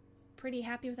pretty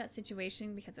happy with that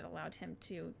situation because it allowed him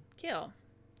to kill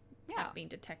without being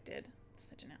detected.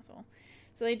 Such an asshole.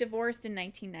 So they divorced in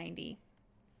 1990.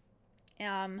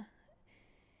 And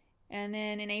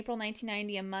then in April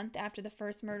 1990, a month after the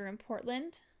first murder in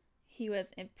Portland, he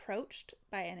was approached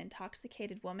by an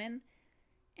intoxicated woman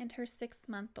and her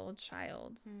 6-month-old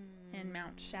child in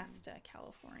Mount Shasta,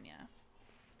 California.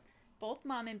 Both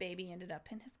mom and baby ended up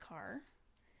in his car.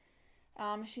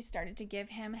 She started to give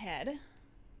him head,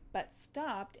 but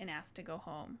stopped and asked to go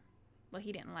home. Well,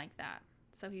 he didn't like that,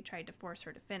 so he tried to force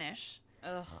her to finish.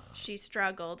 Ugh. She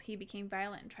struggled. He became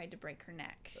violent and tried to break her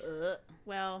neck. Ugh.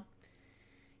 Well,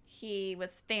 he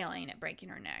was failing at breaking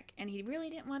her neck, and he really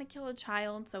didn't want to kill a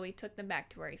child, so he took them back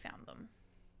to where he found them.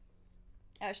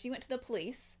 She went to the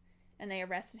police, and they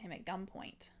arrested him at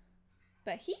gunpoint.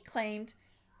 But he claimed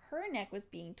her neck was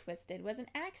being twisted was an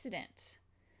accident.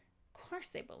 Of course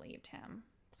they believed him.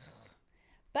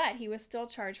 But he was still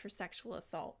charged for sexual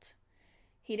assault.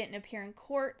 He didn't appear in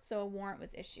court, so a warrant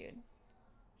was issued.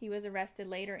 He was arrested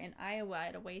later in Iowa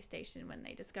at a way station when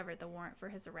they discovered the warrant for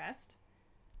his arrest.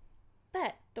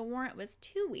 But the warrant was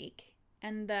too weak,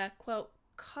 and the, quote,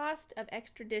 cost of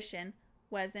extradition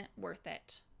wasn't worth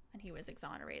it. And he was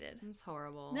exonerated. That's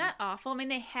horrible. Not awful. I mean,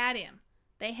 they had him.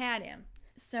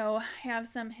 So I have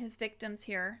his victims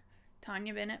here.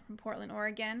 Tanya Bennett from Portland,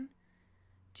 Oregon.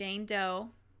 Jane Doe,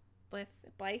 Blythe,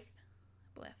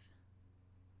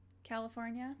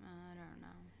 California. I don't know.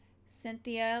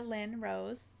 Cynthia Lynn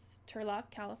Rose,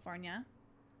 Turlock, California.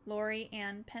 Lori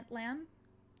Ann Pentland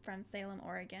from Salem,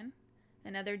 Oregon.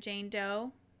 Another Jane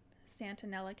Doe,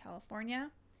 Santanella,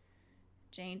 California.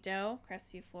 Jane Doe,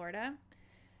 Crestview, Florida.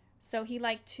 So he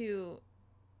liked to,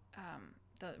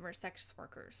 were sex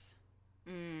workers.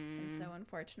 And so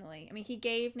unfortunately, I mean, he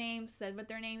gave names, said what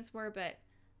their names were, but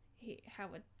who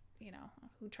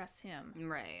trusts him?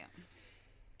 Right.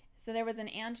 So there was an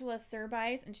Angela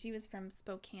Surbies, and she was from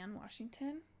Spokane,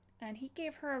 Washington. And he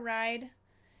gave her a ride,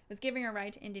 was giving her a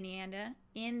ride to Indiana,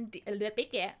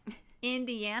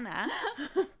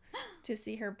 to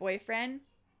see her boyfriend.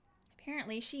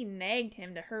 Apparently, she nagged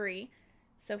him to hurry,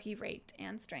 so he raped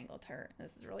and strangled her.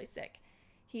 This is really sick.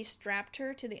 He strapped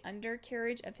her to the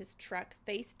undercarriage of his truck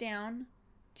face down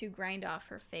to grind off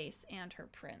her face and her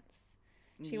prints.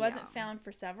 She wasn't found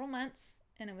for several months,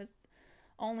 and it was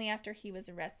only after he was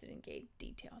arrested and gave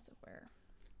details of where.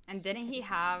 And didn't he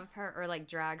have her, or like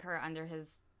drag her under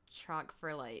his truck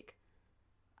for like,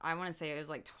 I want to say it was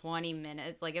like 20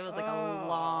 minutes. Like it was like a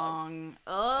long.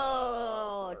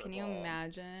 Oh, can you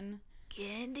imagine?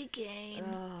 Candy cane.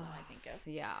 That's all I think of.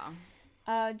 Yeah.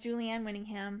 Julianne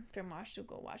Winningham from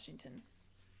Washougal, Washington.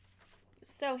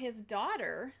 So his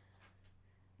daughter,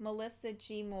 Melissa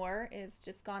G. Moore, is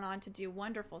just gone on to do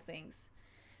wonderful things.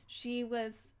 She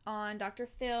was on Dr.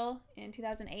 Phil in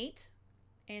 2008,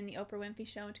 in the Oprah Winfrey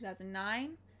Show in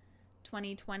 2009,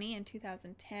 2020, and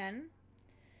 2010.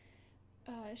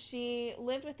 She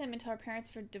lived with him until her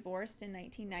parents were divorced in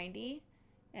 1990,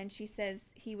 and she says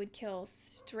he would kill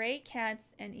stray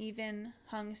cats and even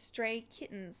hung stray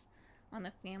kittens on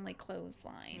the family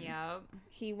clothesline. Yep.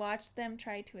 He watched them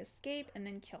try to escape and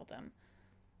then killed them,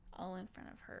 all in front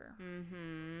of her.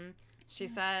 Mm-hmm. She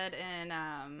said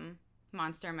in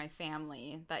Monster My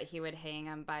Family that he would hang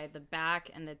them by the back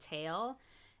and the tail,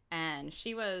 and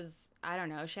she was, I don't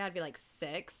know, she had to be like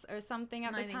 6 or something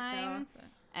at the time. So.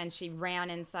 And she ran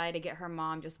inside to get her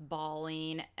mom, just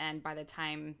bawling, and by the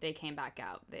time they came back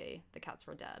out, the cats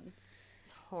were dead.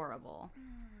 It's horrible.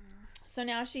 So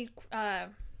now she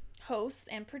hosts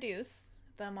and produces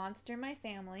the Monster in My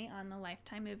Family on the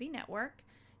Lifetime Movie Network.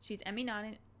 She's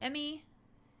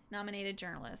Emmy-nominated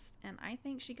journalist, and I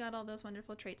think she got all those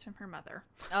wonderful traits from her mother.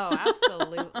 Oh,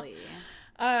 absolutely.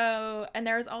 Oh, and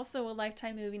there's also a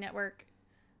Lifetime Movie Network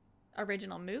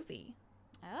original movie.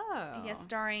 Oh. I guess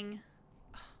starring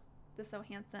the so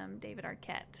handsome David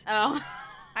Arquette. Oh.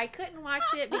 I couldn't watch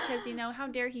it because, how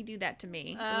dare he do that to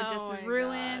me? It would just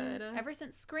ruin. God. Ever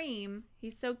since Scream,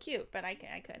 he's so cute, but I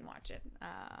couldn't watch it.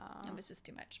 It was just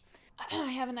too much.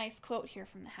 I have a nice quote here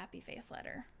from the Happy Face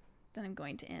letter that I'm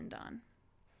going to end on.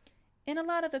 In a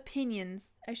lot of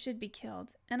opinions, I should be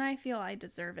killed, and I feel I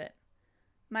deserve it.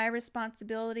 My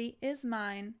responsibility is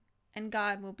mine, and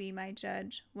God will be my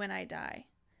judge when I die.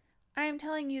 I am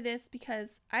telling you this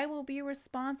because I will be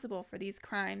responsible for these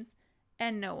crimes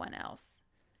and no one else.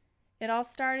 It all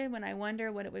started when I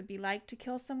wondered what it would be like to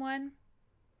kill someone,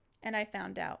 and I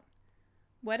found out.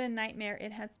 What a nightmare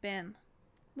it has been.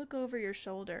 Look over your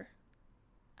shoulder.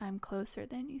 I'm closer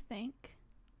than you think.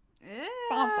 Ew.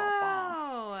 Bom, bom,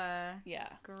 bom. Yeah.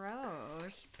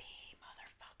 Gross. Creepy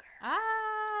motherfucker.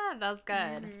 Ah, that's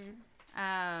good.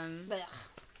 Mm-hmm.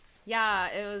 Yeah,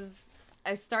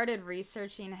 I started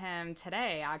researching him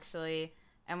today, actually,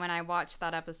 and when I watched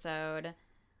that episode,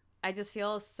 I just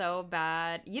feel so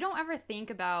bad. You don't ever think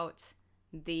about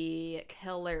the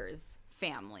killer's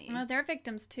family. Oh, they're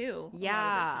victims too. Yeah, a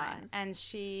lot of the times. And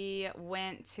she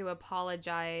went to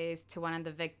apologize to one of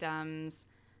the victim's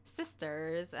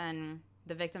sisters, and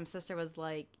the victim's sister was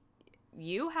like,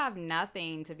 you have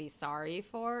nothing to be sorry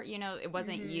for. It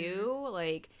wasn't you.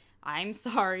 Like, I'm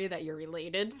sorry that you're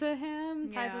related to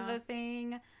him type of a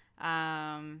thing.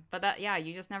 But that,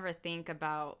 you just never think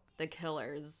about the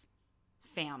killer's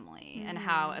family and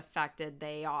how affected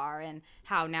they are and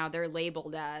how now they're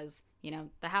labeled as,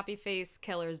 the happy face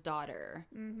killer's daughter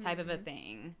type of a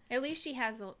thing. At least she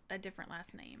has a different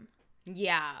last name.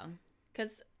 Yeah.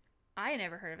 Because I had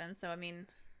never heard of him, so I mean.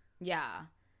 Yeah.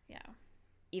 Yeah.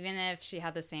 Even if she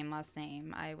had the same last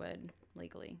name, I would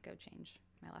legally go change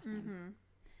my last name.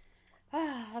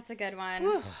 That's a good one.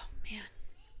 Whew, man.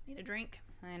 Need a drink.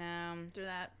 I know. After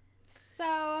that.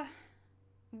 So,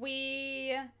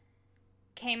 we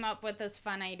came up with this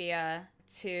fun idea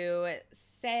to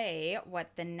say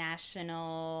what the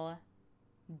national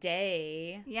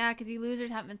day. Yeah, because you losers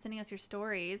haven't been sending us your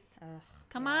stories.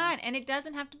 Come yeah. on. And it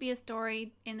doesn't have to be a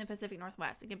story in the Pacific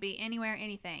Northwest. It can be anywhere,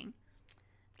 anything.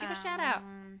 Give a shout out.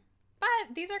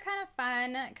 But these are kind of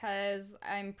fun because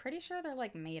I'm pretty sure they're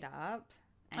like made up.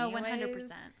 Oh, anyways.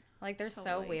 100%. Like they're so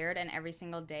Totally. weird, and every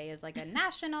single day is like a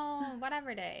national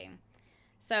whatever day.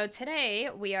 So today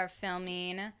we are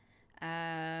filming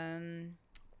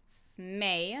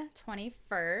May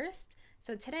 21st.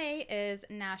 So today is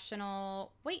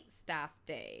National Wait Staff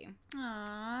Day.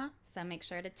 Aww. So make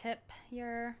sure to tip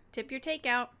your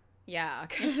takeout. yeah,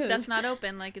 That's not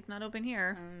open. Like, it's not open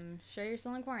here. I'm sure you're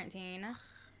still in quarantine.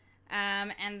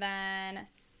 And then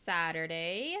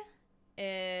Saturday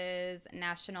is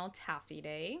National Taffy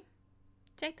Day.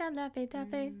 Take that Laffy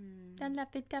Taffy. That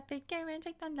Laffy Taffy. Karen,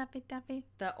 take that Laffy Taffy.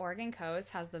 The Oregon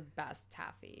Coast has the best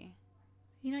taffy.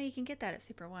 You know, you can get that at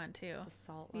Super One, too. The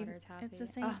saltwater taffy. It's the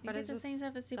same. Oh, you but get it's the just same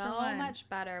stuff as Super so One. much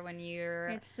better when you're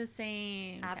It's the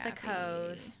same at the taffy.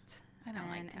 coast. I don't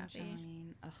like and taffy.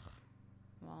 enjoying- Ugh.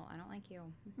 Well, I don't like you.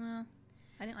 Well,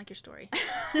 I didn't like your story.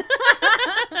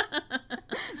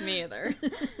 Me either.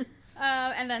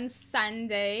 And then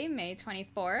Sunday, May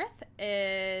 24th,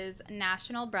 is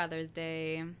National Brothers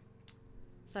Day.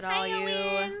 So to all you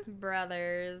Hi-Owen.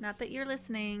 brothers. Not that you're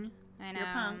listening. I So know. you're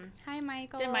punk. Hi,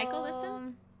 Michael. Did Michael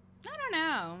listen? I don't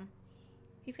know.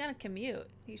 He's got a commute.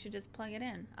 You should just plug it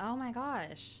in. Oh my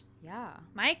gosh. Yeah.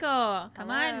 Michael, come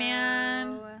on, man.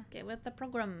 Hello. Get with the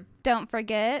program. Don't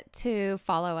forget to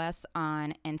follow us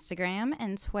on Instagram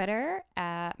and Twitter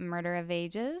at Murder of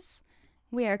Ages.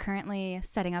 We are currently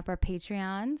setting up our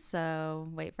Patreon, so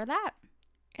wait for that.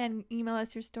 And email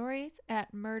us your stories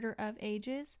at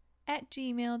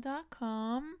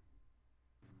murderofages@gmail.com.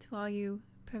 To all you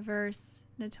perverse,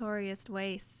 notorious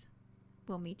wastes,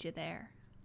 we'll meet you there.